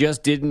 They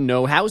just didn't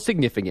know how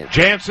significant.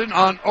 Jansen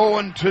on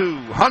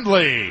 0-2.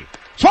 Hundley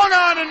swung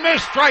on and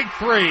missed, strike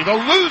 3. The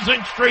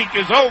losing streak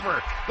is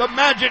over. The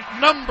magic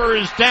number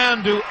is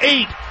down to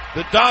 8.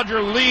 The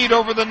Dodger lead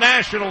over the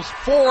Nationals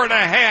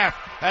 4.5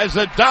 as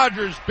the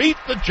Dodgers beat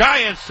the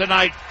Giants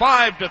tonight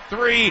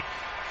 5-3.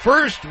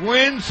 First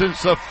win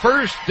since the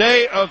first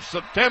day of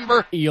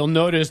September. You'll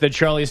notice that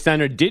Charlie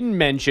Steiner didn't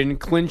mention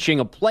clinching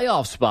a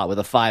playoff spot with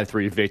a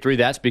 5-3 victory.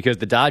 That's because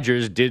the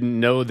Dodgers didn't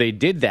know they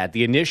did that.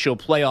 The initial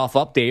playoff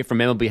update from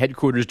MLB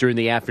headquarters during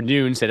the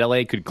afternoon said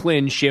LA could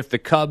clinch if the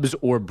Cubs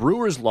or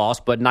Brewers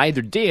lost, but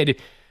neither did.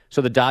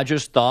 So the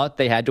Dodgers thought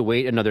they had to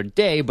wait another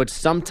day, but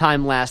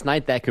sometime last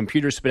night that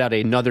computer spit out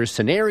another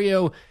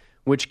scenario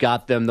which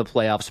got them the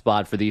playoff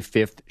spot for the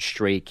 5th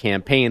straight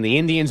campaign. The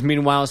Indians,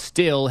 meanwhile,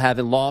 still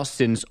haven't lost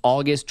since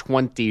August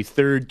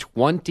 23rd,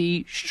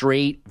 20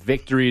 straight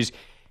victories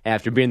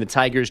after beating the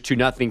Tigers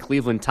 2-0.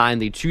 Cleveland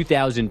timed the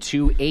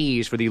 2002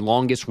 A's for the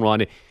longest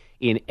run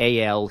in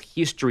AL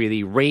history.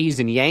 The Rays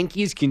and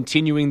Yankees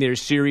continuing their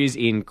series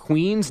in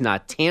Queens,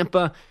 not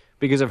Tampa,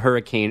 because of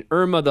Hurricane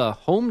Irma. The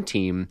home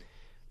team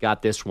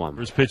got this one.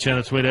 First pitch on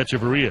its way to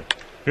Echeverria.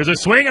 Here's a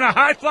swing and a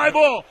high fly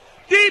ball.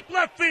 Deep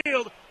left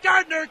field.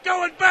 Gardner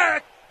going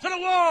back to the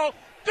wall.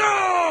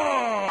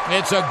 Go!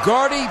 It's a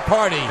Gardy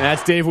party.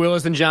 That's Dave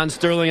Willis and John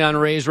Sterling on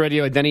Rays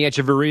Radio. Denny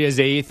Echeverria's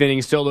 8th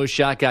inning solo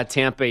shot got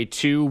Tampa a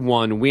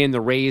 2-1 win.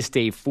 The Rays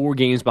stay 4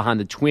 games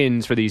behind the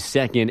Twins for the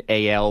second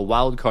AL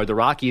wildcard. The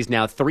Rockies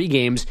now 3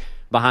 games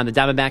behind the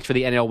Diamondbacks for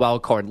the NL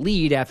wildcard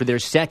lead after their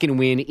second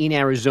win in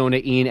Arizona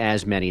in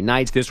as many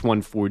nights. This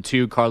one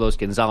 4-2. Carlos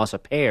Gonzalez, a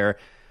pair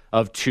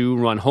of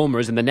 2-run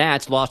homers. And the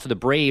Nats lost to the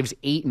Braves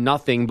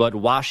 8-0, but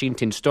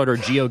Washington starter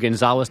Gio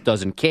Gonzalez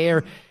doesn't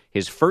care.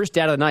 His first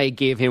out of the night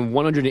gave him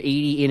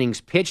 180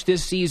 innings pitched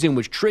this season,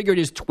 which triggered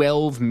his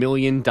 $12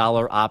 million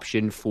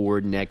option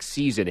for next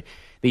season.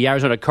 The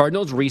Arizona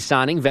Cardinals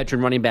re-signing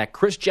veteran running back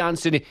Chris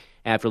Johnson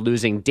after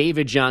losing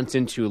David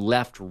Johnson to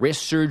left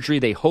wrist surgery.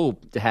 They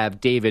hope to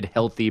have David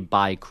healthy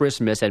by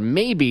Christmas, and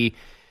maybe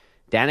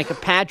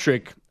Danica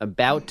Patrick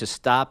about to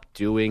stop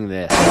doing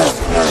this.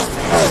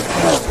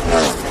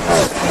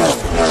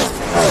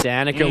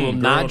 Danica will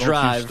not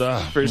drive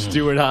for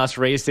Stewart Haas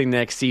Racing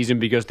next season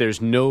because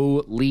there's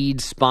no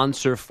lead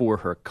sponsor for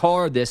her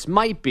car. This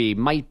might be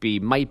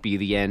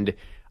the end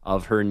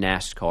of her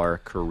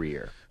NASCAR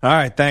career. All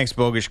right, thanks,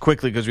 Bogus.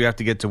 Quickly, because we have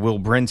to get to Will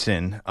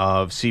Brinson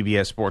of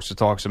CBS Sports to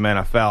talk some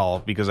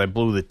NFL, because I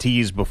blew the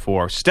tease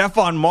before.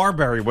 Stephon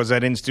Marbury was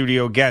that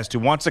in-studio guest who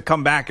wants to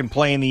come back and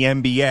play in the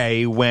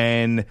NBA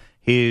when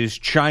his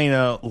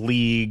China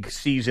League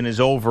season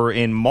is over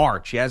in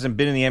March. He hasn't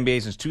been in the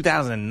NBA since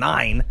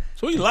 2009.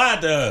 So he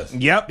lied to us.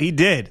 Yep, he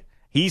did.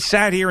 He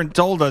sat here and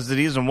told us that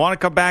he doesn't want to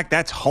come back.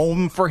 That's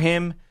home for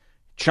him.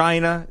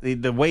 China,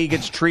 the way he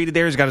gets treated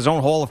there, he's got his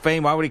own Hall of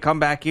Fame. Why would he come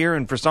back here?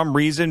 And for some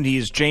reason,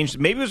 he's changed.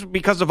 Maybe it was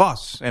because of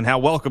us and how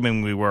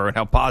welcoming we were and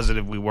how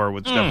positive we were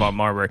with Stephon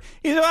Marbury.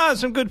 He said,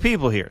 some good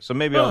people here, so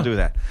maybe I'll do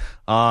that.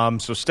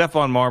 So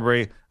Stephon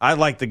Marbury, I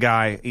like the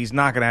guy. He's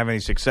not going to have any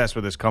success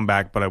with his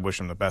comeback, but I wish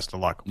him the best of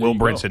luck. Will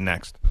Brinson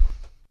next.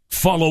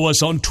 Follow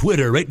us on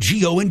Twitter at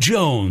Gio and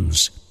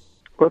Jones.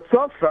 What's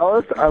up,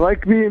 fellas? I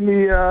like being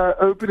the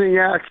opening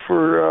act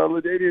for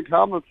LaDainian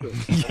Tomlinson.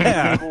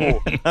 Yeah. Cool.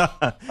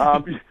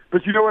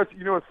 But you know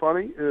what's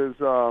funny is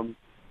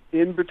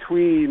in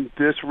between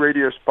this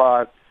radio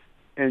spot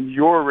and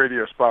your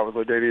radio spot with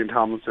LaDainian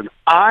Tomlinson,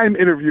 I'm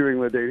interviewing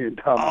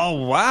LaDainian Tomlinson.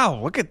 Oh,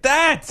 wow. Look at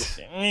that.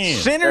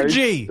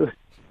 Synergy.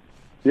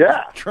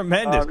 Yeah.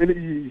 Tremendous.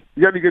 You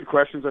got any good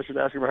questions I should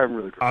ask him? I haven't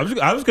really. I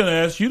was going to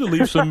ask you to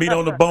leave some meat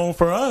on the bone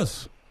for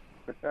us.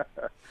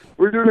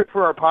 We're doing it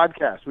for our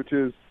podcast, this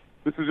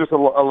is just an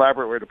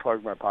elaborate way to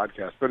plug my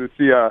podcast, but it's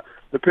the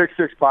Pick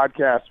Six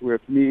podcast with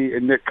me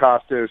and Nick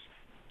Costas,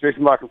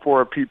 Jason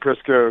Lockenfora, Pete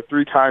Prisco,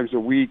 3 times a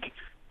week.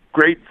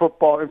 Great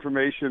football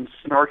information,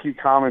 snarky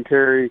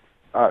commentary,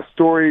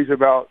 stories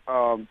about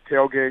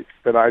tailgates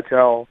that I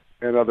tell,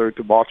 and other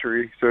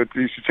debauchery. So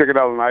you should check it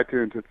out on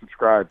iTunes and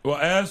subscribe.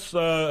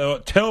 Well,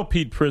 tell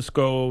Pete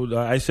Prisco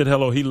I said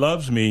hello. He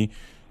loves me.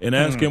 And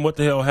ask him what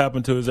the hell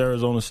happened to his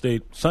Arizona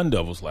State Sun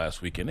Devils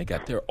last weekend. They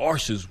got their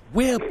arses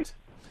whipped.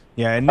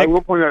 Yeah, and Nick, I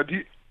will point out,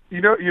 you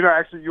want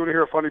to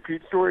hear a funny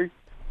Pete story?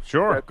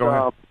 Sure, go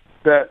ahead.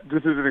 That this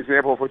is an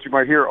example of what you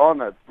might hear on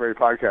that very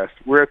podcast.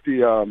 We're at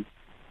the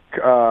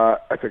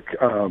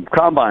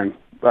Combine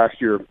last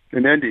year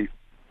in Indy,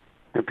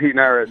 and Pete and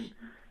I are at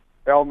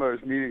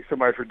Elmo's meeting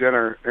somebody for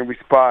dinner, and we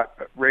spot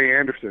Ray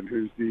Anderson,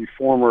 who's the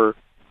former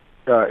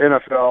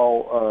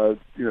NFL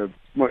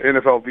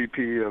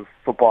VP of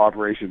football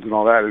operations and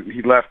all that. And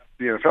he left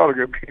the NFL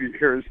to go be the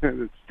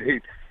Arizona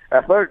State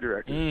athletic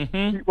director.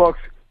 Mm-hmm.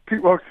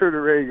 Pete walks through to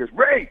Ray and goes,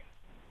 "Ray,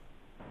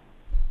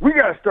 we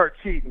got to start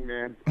cheating,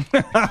 man."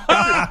 And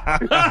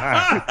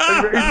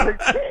Ray's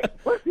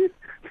like,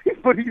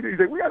 what do you do? He's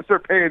like, we got to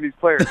start paying these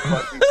players.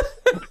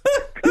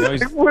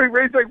 Ray's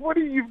like, what are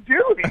you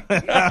doing?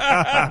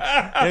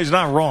 He's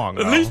not wrong.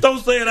 At least don't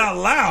say it out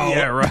loud.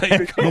 Yeah,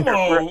 right. Come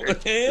on, man.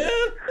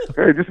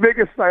 Hey, just make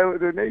a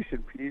silent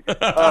donation, Pete.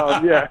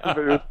 Yeah, but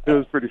it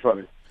was pretty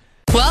funny.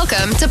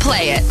 Welcome to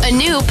Play It, a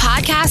new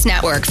podcast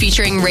network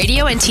featuring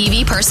radio and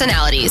TV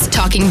personalities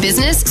talking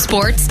business,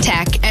 sports,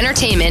 tech,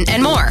 entertainment,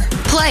 and more.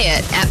 Play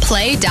it at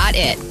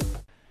play.it.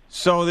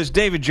 So this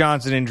David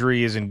Johnson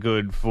injury isn't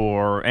good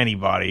for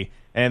anybody,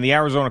 and the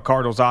Arizona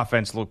Cardinals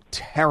offense looked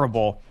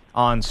terrible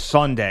on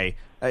Sunday.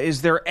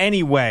 Is there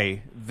any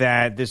way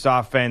that this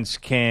offense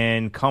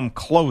can come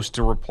close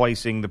to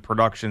replacing the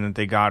production that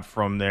they got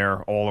from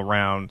their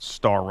all-around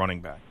star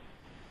running back?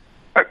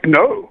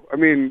 No. I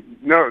mean,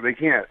 no, they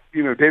can't.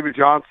 You know, David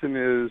Johnson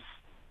is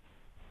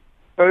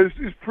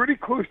pretty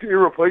close to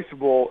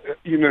irreplaceable,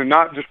 you know,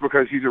 not just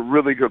because he's a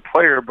really good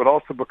player, but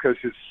also because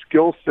his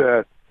skill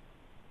set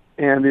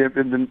and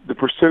the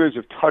percentage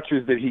of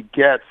touches that he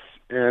gets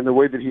and the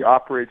way that he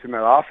operates in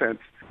that offense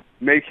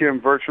make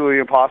him virtually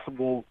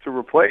impossible to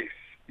replace.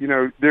 You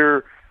know,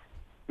 there's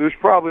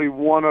probably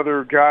one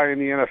other guy in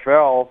the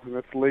NFL, and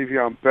that's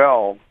Le'Veon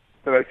Bell,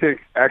 that I think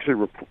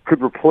actually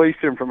could replace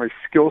him from a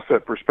skill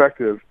set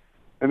perspective,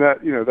 and that's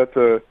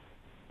a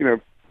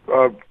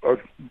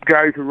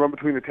guy who can run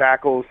between the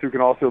tackles, who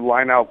can also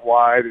line out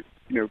wide,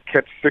 you know,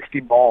 catch 60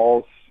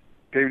 balls.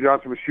 David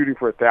Johnson was shooting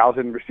for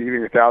 1,000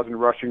 receiving, 1,000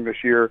 rushing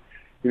this year.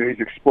 You know, he's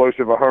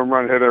explosive, a home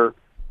run hitter.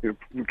 You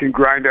know, can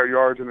grind out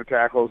yards in the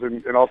tackles,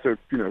 and also,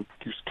 you know,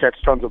 just catch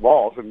tons of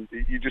balls, and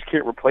you just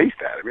can't replace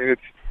that. I mean,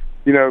 it's,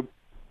 you know,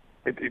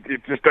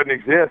 it just doesn't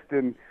exist.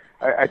 And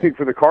I think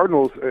for the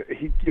Cardinals,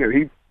 he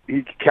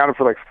accounted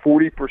for like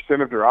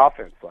 40% of their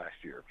offense last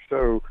year.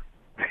 So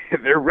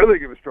they're really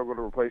going to struggle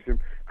to replace him.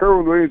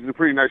 Kerwin Williams is a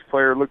pretty nice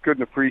player, looked good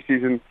in the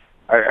preseason.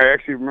 I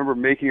actually remember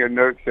making a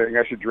note saying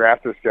I should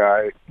draft this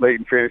guy late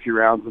in fantasy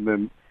rounds, and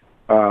then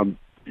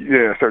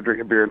start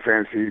drinking beer in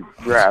fantasy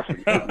drafts.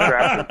 Then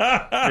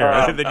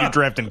you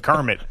drafted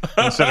Kermit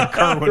instead of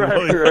Kerwin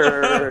Williams.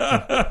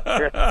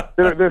 Now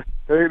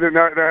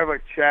I have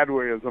like Chad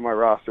Williams on my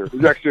roster.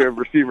 He's actually a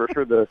receiver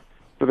for the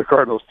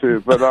Cardinals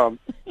too. But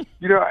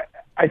you know,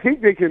 I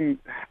think they can.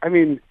 I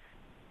mean,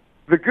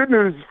 the good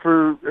news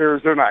for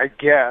Arizona, I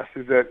guess,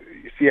 is that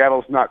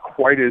Seattle's not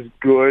quite as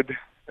good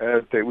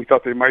as we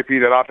thought they might be.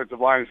 That offensive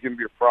line is going to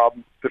be a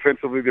problem.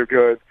 Defensively, they're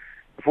good.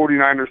 The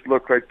 49ers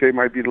look like they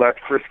might be less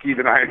frisky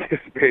than I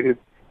anticipated.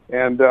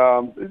 And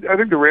I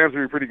think the Rams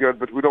will be pretty good,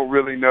 but we don't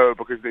really know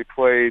because they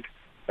played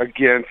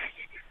against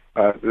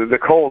the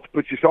Colts.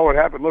 But you saw what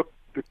happened. Look,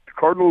 the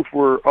Cardinals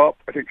were up,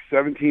 I think,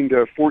 17-14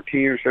 or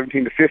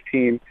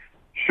 17-15.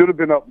 Should have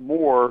been up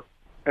more.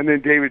 And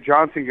then David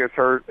Johnson gets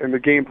hurt, and the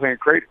game plan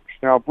craters.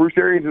 Now, Bruce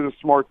Arians is a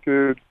smart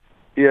dude.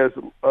 He has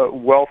a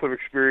wealth of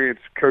experience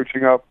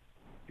coaching up,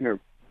 you know,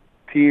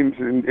 teams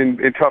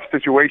in tough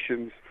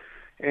situations.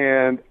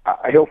 And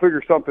he'll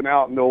figure something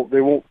out, and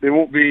they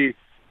won't be,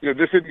 you know,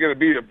 this isn't going to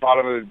be the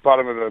bottom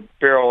of the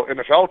barrel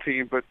NFL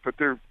team, but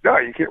you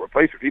can't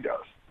replace what he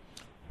does.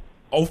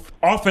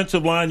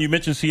 Offensive line, you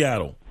mentioned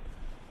Seattle.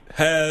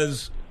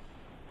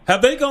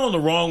 Have they gone the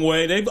wrong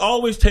way? They've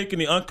always taken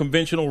the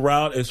unconventional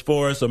route as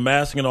far as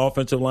amassing an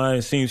offensive line.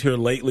 It seems here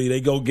lately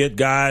they go get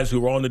guys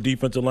who are on the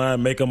defensive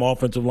line, make them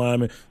offensive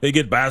linemen. They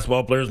get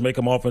basketball players, make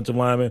them offensive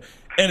linemen.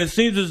 And it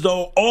seems as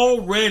though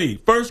already,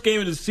 first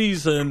game of the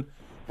season,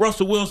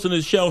 Russell Wilson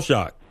is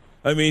shell-shocked.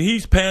 I mean,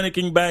 he's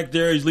panicking back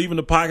there. He's leaving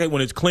the pocket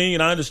when it's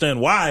clean. I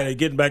understand why. They're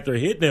getting back there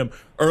hitting him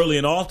early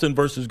and often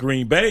versus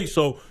Green Bay.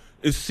 So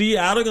is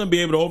Seattle going to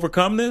be able to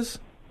overcome this?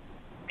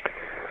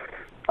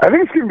 I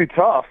think it's going to be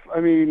tough.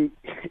 I mean,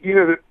 you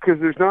know, because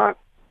there's not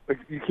like,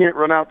 you can't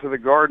run out to the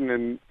garden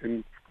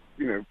and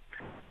you know,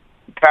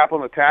 tap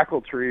on the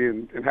tackle tree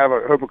and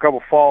hope a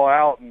couple fall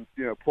out and,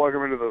 you know, plug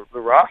them into the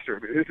roster. I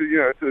mean, this is, you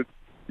know,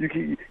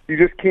 you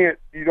just can't.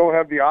 You don't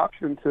have the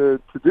option to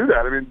do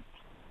that. I mean,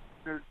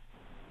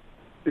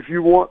 if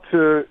you want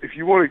to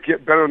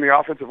get better on the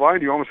offensive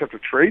line, you almost have to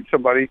trade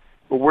somebody.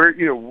 But where,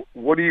 you know,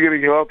 what are you going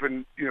to give up,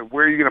 and, you know,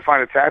 where are you going to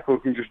find a tackle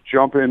who can just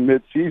jump in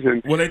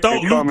mid-season? Well, they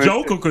thought Luke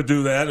Jokel could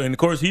do that, and of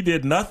course he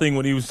did nothing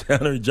when he was down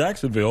there in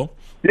Jacksonville.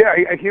 Yeah,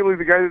 I can't believe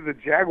the guy that the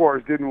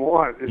Jaguars didn't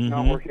want is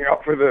not working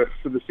out for the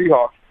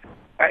Seahawks.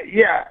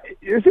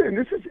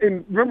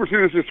 And remember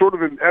too, this is sort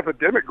of an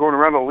epidemic going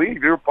around the league.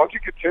 There are a bunch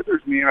of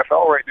contenders in the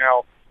NFL right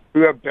now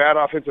who have bad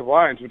offensive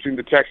lines between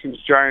the Texans,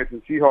 Giants,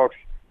 and Seahawks,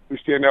 who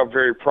stand out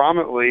very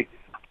prominently.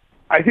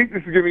 I think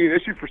this is going to be an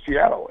issue for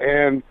Seattle,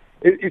 and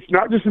it's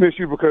not just an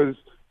issue because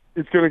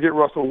it's going to get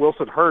Russell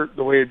Wilson hurt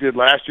the way it did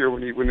last year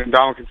when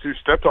Ndamukong Suh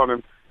stepped on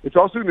him. It's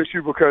also an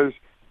issue because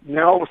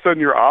now all of a sudden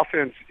your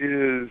offense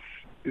is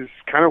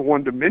kind of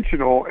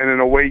one-dimensional and in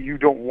a way you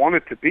don't want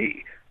it to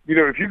be. You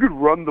know, if you could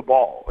run the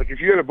ball, like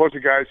if you had a bunch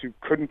of guys who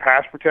couldn't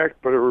pass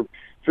protect but were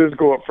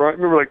physical up front.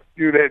 Remember, like,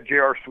 they had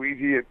J.R.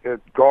 Sweezy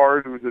at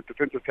guard, who was a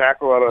defensive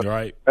tackle out of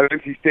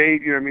NC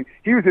State. You know, I mean,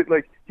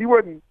 he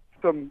wasn't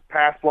some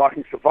pass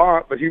blocking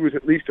savant, but he was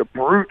at least a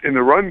brute in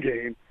the run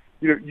game.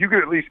 you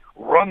could at least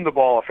run the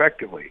ball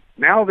effectively.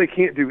 Now they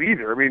can't do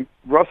either. I mean,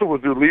 Russell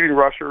was their leading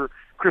rusher.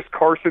 Chris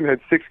Carson had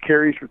 6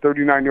 carries for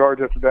 39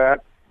 yards after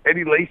that.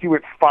 Eddie Lacy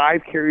went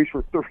 5 carries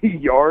for 3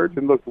 yards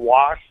and looked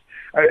washed.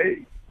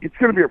 It's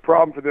going to be a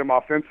problem for them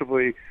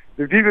offensively.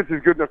 Their defense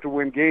is good enough to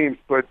win games,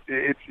 but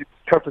it's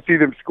tough to see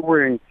them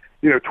scoring,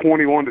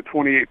 21 to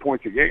 28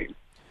 points a game.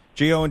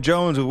 Gio and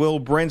Jones with Will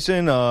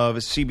Brinson of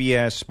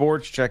CBS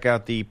Sports. Check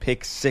out the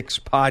Pick 6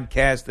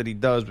 podcast that he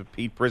does with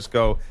Pete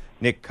Prisco,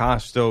 Nick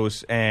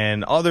Costos,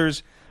 and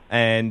others.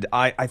 And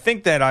I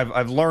think that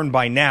I've learned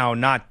by now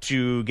not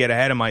to get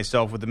ahead of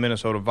myself with the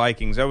Minnesota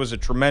Vikings. That was a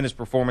tremendous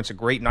performance, a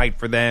great night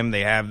for them.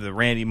 They have the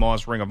Randy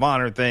Moss Ring of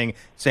Honor thing.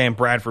 Sam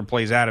Bradford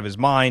plays out of his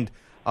mind.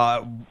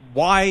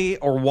 Why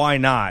or why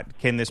not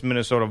can this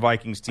Minnesota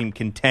Vikings team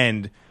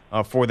contend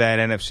for that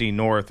NFC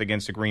North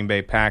against the Green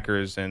Bay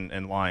Packers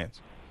and Lions?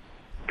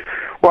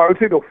 Well, I would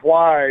say the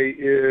why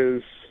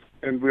is,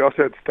 and we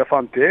also had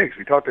Stephon Diggs.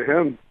 We talked to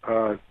him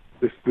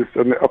this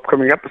on the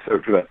upcoming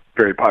episode for that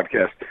very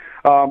podcast.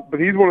 But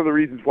he's one of the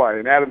reasons why.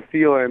 And Adam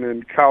Thielen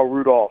and Kyle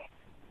Rudolph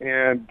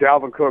and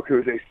Dalvin Cook, who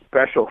is a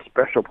special,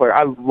 special player.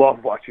 I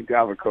love watching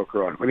Dalvin Cook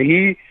run. When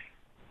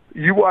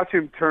you watch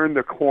him turn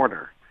the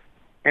corner,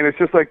 and it's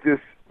just like this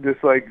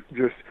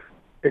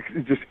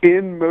just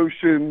in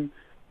motion,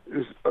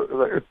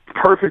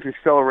 perfect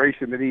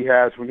acceleration that he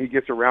has when he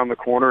gets around the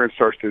corner and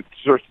starts to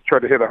try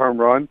to hit a home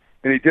run.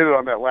 And he did it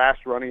on that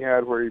last run he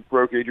had where he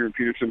broke Adrian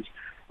Peterson's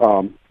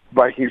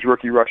Vikings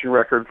rookie rushing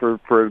record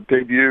for a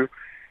debut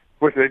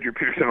with Adrian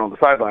Peterson on the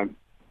sideline.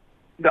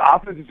 The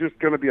offense is just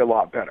going to be a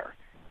lot better,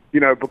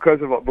 because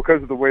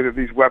of the way that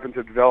these weapons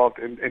have developed.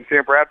 And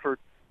Sam Bradford,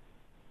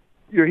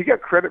 he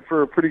got credit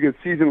for a pretty good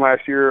season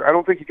last year. I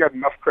don't think he got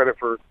enough credit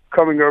for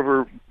coming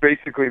over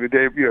basically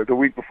the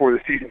week before the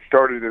season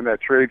started in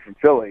that trade from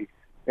Philly.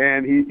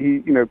 And he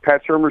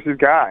Pat Shurmur's his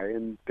guy,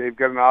 and they've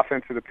got an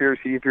offense that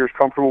he appears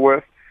comfortable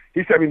with.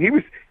 He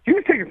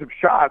was taking some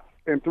shots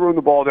and throwing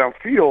the ball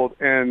downfield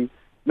and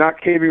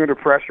not caving under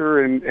pressure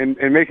and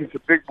making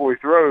some big boy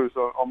throws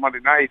on Monday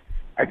night.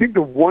 I think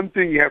the one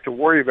thing you have to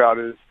worry about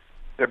is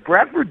that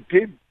Bradford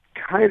did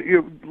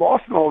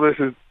lost in all this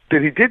is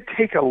that he did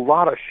take a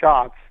lot of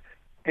shots,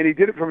 and he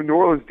did it from a New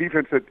Orleans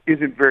defense that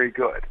isn't very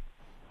good.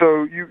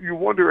 So you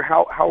wonder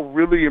how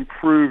really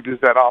improved is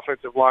that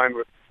offensive line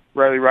with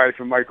Riley Rice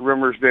and Mike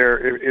Rimmers there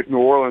if New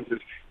Orleans is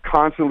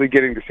constantly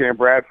getting to Sam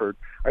Bradford.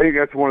 I think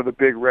that's one of the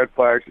big red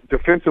flags.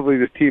 Defensively,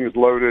 this team is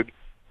loaded.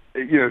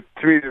 To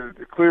me, they're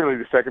clearly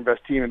the second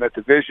best team in that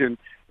division,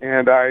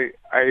 and I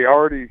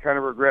already kind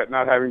of regret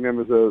not having them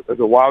as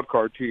a wild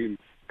card team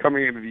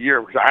coming into the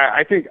year because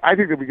I think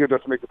they'll be good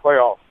enough to make the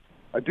playoffs.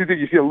 I do think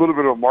you see a little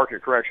bit of a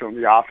market correction on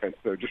the offense,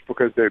 though, just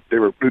because the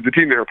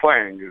team they were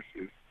playing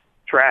is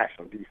trash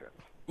on defense.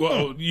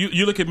 Well,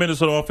 you look at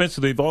Minnesota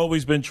offensively, they've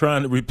always been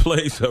trying to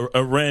replace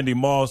a Randy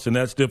Moss, and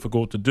that's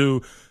difficult to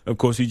do. Of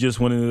course, he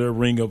just went into their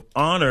Ring of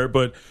Honor,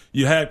 but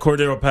you had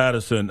Cordero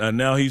Patterson, and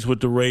now he's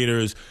with the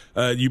Raiders.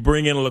 You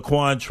bring in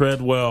Laquan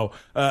Treadwell,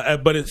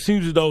 but it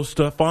seems as though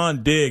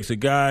Stephon Diggs, a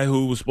guy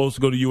who was supposed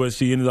to go to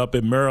USC, ended up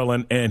in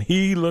Maryland, and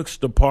he looks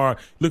the part.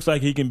 Looks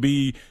like he can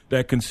be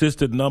that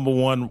consistent number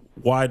one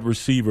wide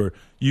receiver.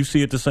 You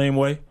see it the same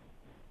way?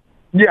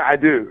 Yeah, I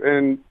do.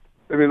 And,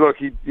 I mean, look,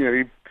 he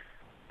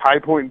high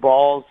point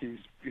balls. He's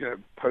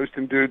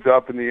posting dudes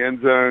up in the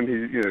end zone.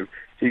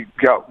 He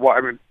got. Well,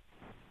 I mean,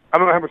 I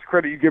don't know how much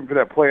credit you give him for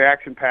that play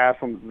action pass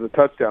on the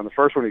touchdown. The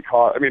first one he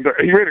caught. I mean,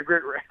 he ran a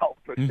great route,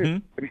 but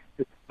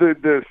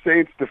the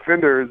Saints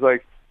defender is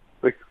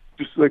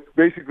just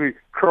basically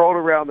curled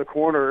around the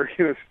corner,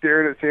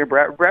 staring at Sam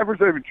Bradford.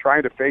 Bradford's not even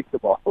trying to fake the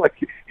ball.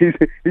 He's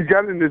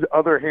got it in his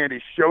other hand.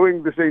 He's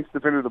showing the Saints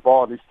defender the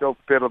ball, and he's still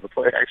bit on the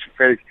play action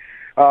fake.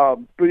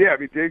 But yeah, I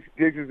mean, Diggs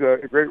is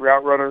a great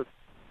route runner.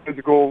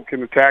 Physical,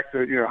 can attack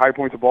the high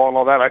points of ball and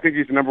all that. I think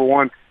he's the number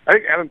one. I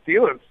think Adam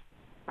Thielen's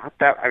not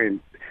that. I mean,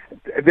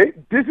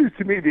 this is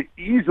to me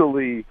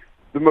easily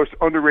the most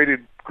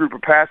underrated group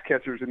of pass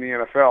catchers in the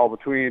NFL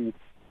between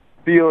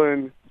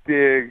Thielen,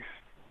 Diggs,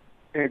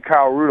 and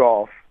Kyle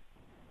Rudolph.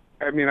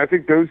 I mean, I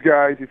think those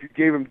guys, if you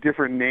gave them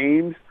different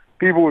names,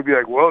 people would be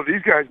like, well,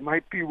 these guys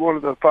might be one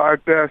of the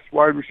 5 best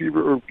wide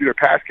receiver or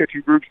pass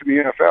catching groups in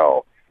the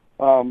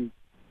NFL.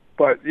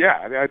 But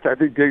yeah, I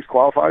think Diggs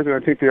qualifies, and I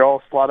think they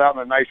all slot out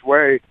in a nice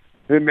way.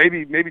 And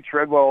maybe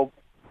Treadwell.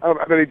 I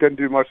bet he doesn't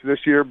do much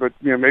this year, but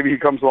maybe he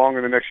comes along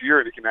in the next year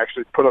and he can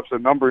actually put up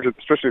some numbers,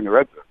 especially in the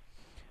red zone.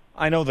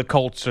 I know the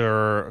Colts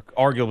are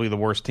arguably the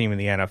worst team in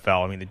the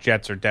NFL. I mean, the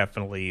Jets are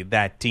definitely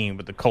that team,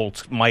 but the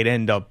Colts might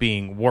end up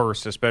being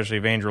worse, especially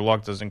if Andrew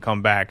Luck doesn't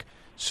come back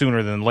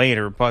sooner than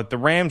later. But the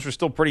Rams were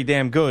still pretty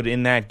damn good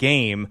in that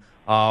game.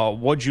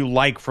 What'd you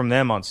like from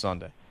them on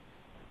Sunday?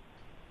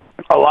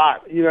 A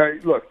lot.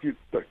 Look,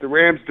 the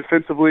Rams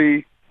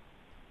defensively,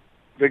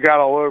 they got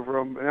all over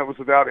them, and that was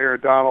without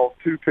Aaron Donald.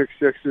 2 pick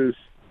sixes.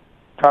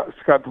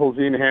 Scott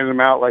Tolzien handed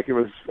them out like it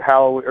was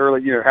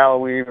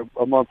Halloween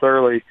a month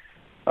early.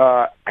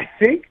 I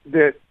think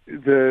that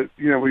when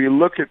you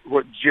look at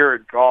what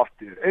Jared Goff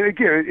did, and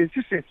again, it's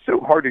so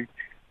hard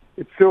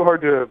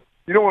to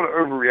you don't want to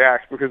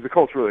overreact because the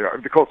Colts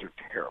are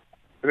terrible.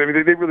 I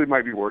mean, they really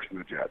might be worse than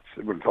the Jets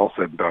when it's all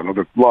said and done.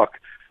 Although luck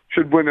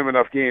should win them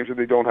enough games that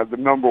they don't have the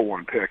number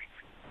one pick.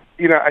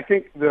 You know, I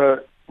think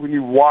when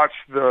you watch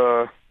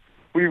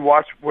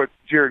what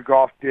Jared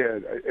Goff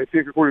did, I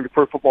think according to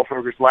Pro Football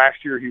Focus,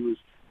 last year he was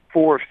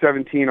 4 of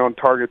 17 on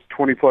targets,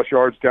 20-plus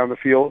yards down the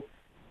field.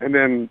 And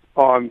then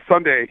on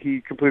Sunday,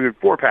 he completed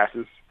 4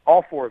 passes,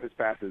 all 4 of his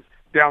passes,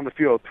 down the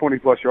field,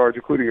 20-plus yards,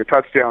 including a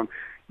touchdown.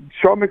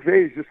 Sean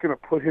McVay is just going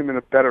to put him in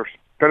a better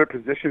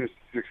position to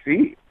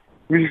succeed.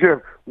 He's going to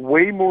have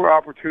way more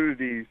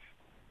opportunities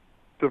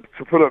to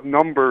put up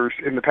numbers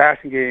in the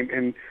passing game.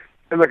 And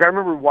like I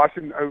remember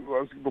watching,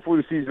 before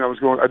the season,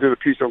 I did a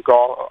piece on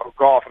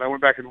golf, and I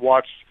went back and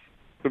watched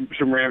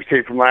some Rams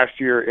tape from last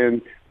year,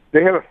 and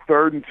they had a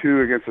 3rd and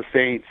 2 against the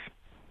Saints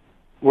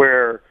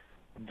where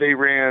they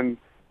ran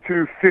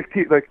two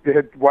 15, like they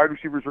had wide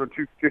receivers run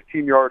 2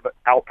 15-yard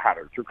out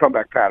patterns or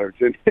comeback patterns,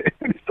 and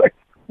it's like,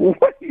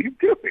 what are you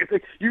doing? It's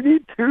like, you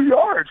need 2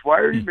 yards. Why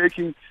are you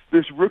making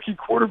this rookie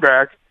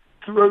quarterback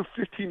throw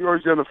 15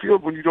 yards down the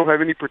field when you don't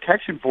have any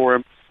protection for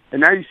him?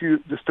 And now you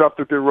see the stuff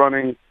that they're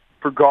running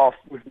for Goff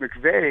with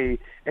McVay,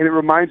 and it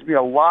reminds me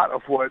a lot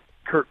of what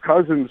Kirk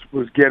Cousins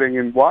was getting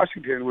in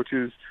Washington, which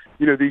is,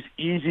 you know, these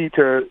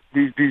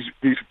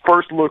these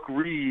first look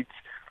reads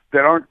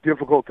that aren't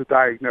difficult to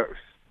diagnose.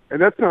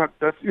 And that's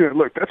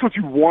what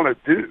you want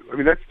to do. I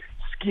mean, that's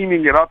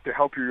scheming it up to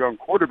help your young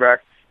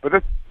quarterback, but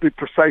that's the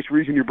precise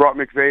reason you brought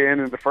McVay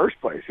in the first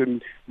place.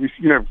 And it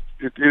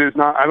is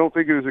not. I don't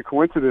think it is a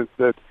coincidence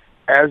that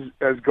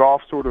as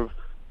Goff sort of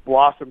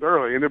blossomed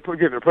early, and they're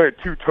playing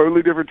 2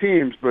 totally different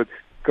teams, but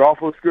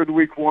Goff looks good in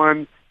week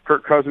 1.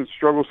 Kirk Cousins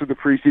struggles through the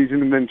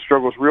preseason and then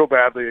struggles real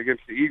badly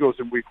against the Eagles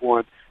in week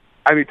 1.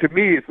 I mean, to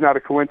me, it's not a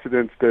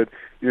coincidence that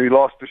he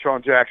lost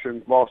Deshaun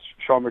Jackson, lost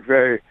Sean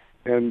McVay,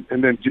 and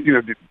then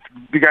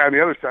the guy on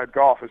the other side,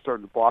 Goff, is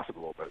starting to blossom a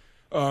little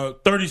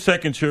bit. 30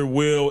 seconds here,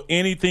 Will.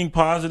 Anything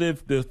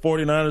positive the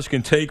 49ers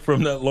can take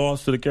from that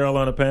loss to the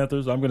Carolina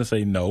Panthers? I'm going to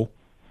say no.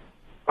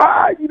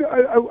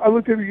 I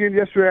looked at it again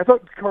yesterday. I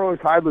thought Carlos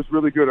Hyde was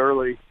really good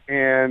early,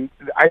 and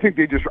I think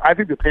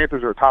the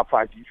Panthers are a top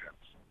 5 defense.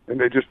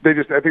 And I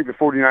think the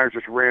 49ers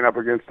just ran up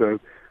against a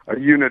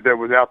unit that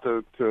was out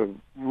to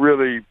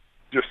really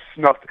just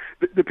snuff.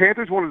 The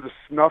Panthers wanted to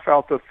snuff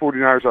out the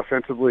 49ers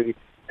offensively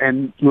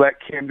and let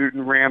Cam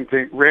Newton ramp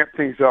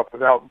things up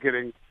without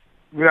being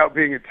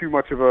in too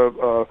much of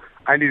a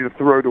I need to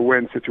throw to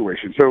win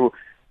situation. So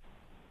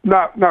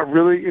not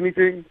really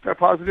anything that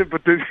positive,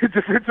 but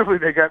defensively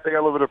they got a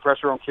little bit of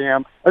pressure on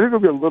Cam. I think they'll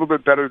be a little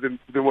bit better than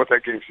what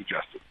that game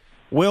suggested.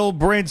 Will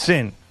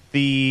Brinson,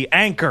 the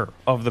anchor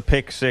of the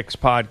Pick Six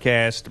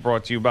podcast,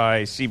 brought to you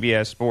by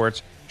CBS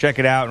Sports. Check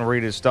it out and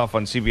read his stuff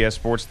on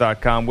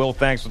CBSSports.com. Will,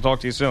 thanks. We'll talk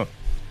to you soon.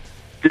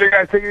 Yeah,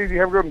 guys, take it easy.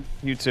 Have a good one.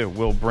 You too.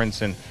 Will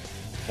Brinson,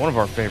 one of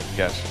our favorite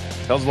guests.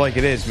 Tells it like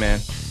it is, man.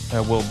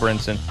 Will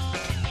Brinson.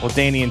 Well,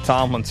 Danian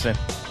Tomlinson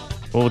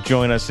will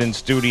join us in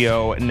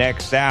studio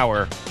next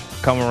hour.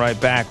 Coming right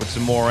back with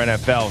some more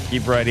NFL.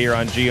 Keep right here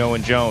on Gio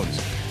and Jones,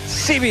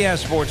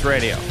 CBS Sports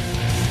Radio.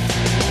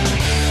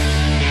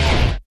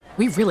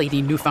 We really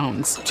need new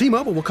phones.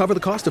 T-Mobile will cover the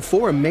cost of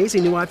 4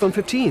 amazing new iPhone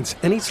 15s,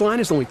 and each line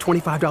is only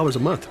 $25 a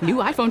month. New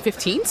iPhone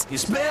 15s?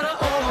 It's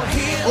better over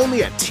here.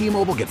 Only at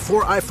T-Mobile, get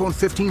 4 iPhone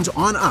 15s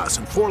on us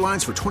and 4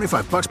 lines for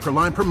 $25 per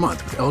line per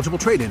month with eligible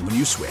trade-in when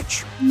you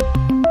switch.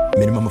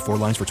 Minimum of 4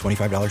 lines for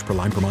 $25 per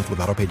line per month with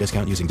autopay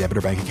discount using debit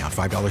or bank account.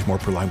 $5 more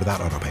per line without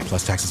autopay,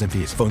 plus taxes and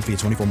fees. Phone fee at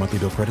 24 monthly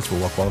bill credits for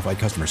well-qualified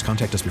customers.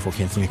 Contact us before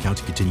canceling account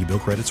to continue bill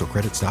credits or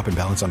credit stop and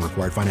balance on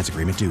required finance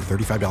agreement due.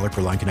 $35 per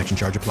line connection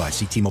charge applies.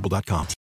 See T-Mobile.com.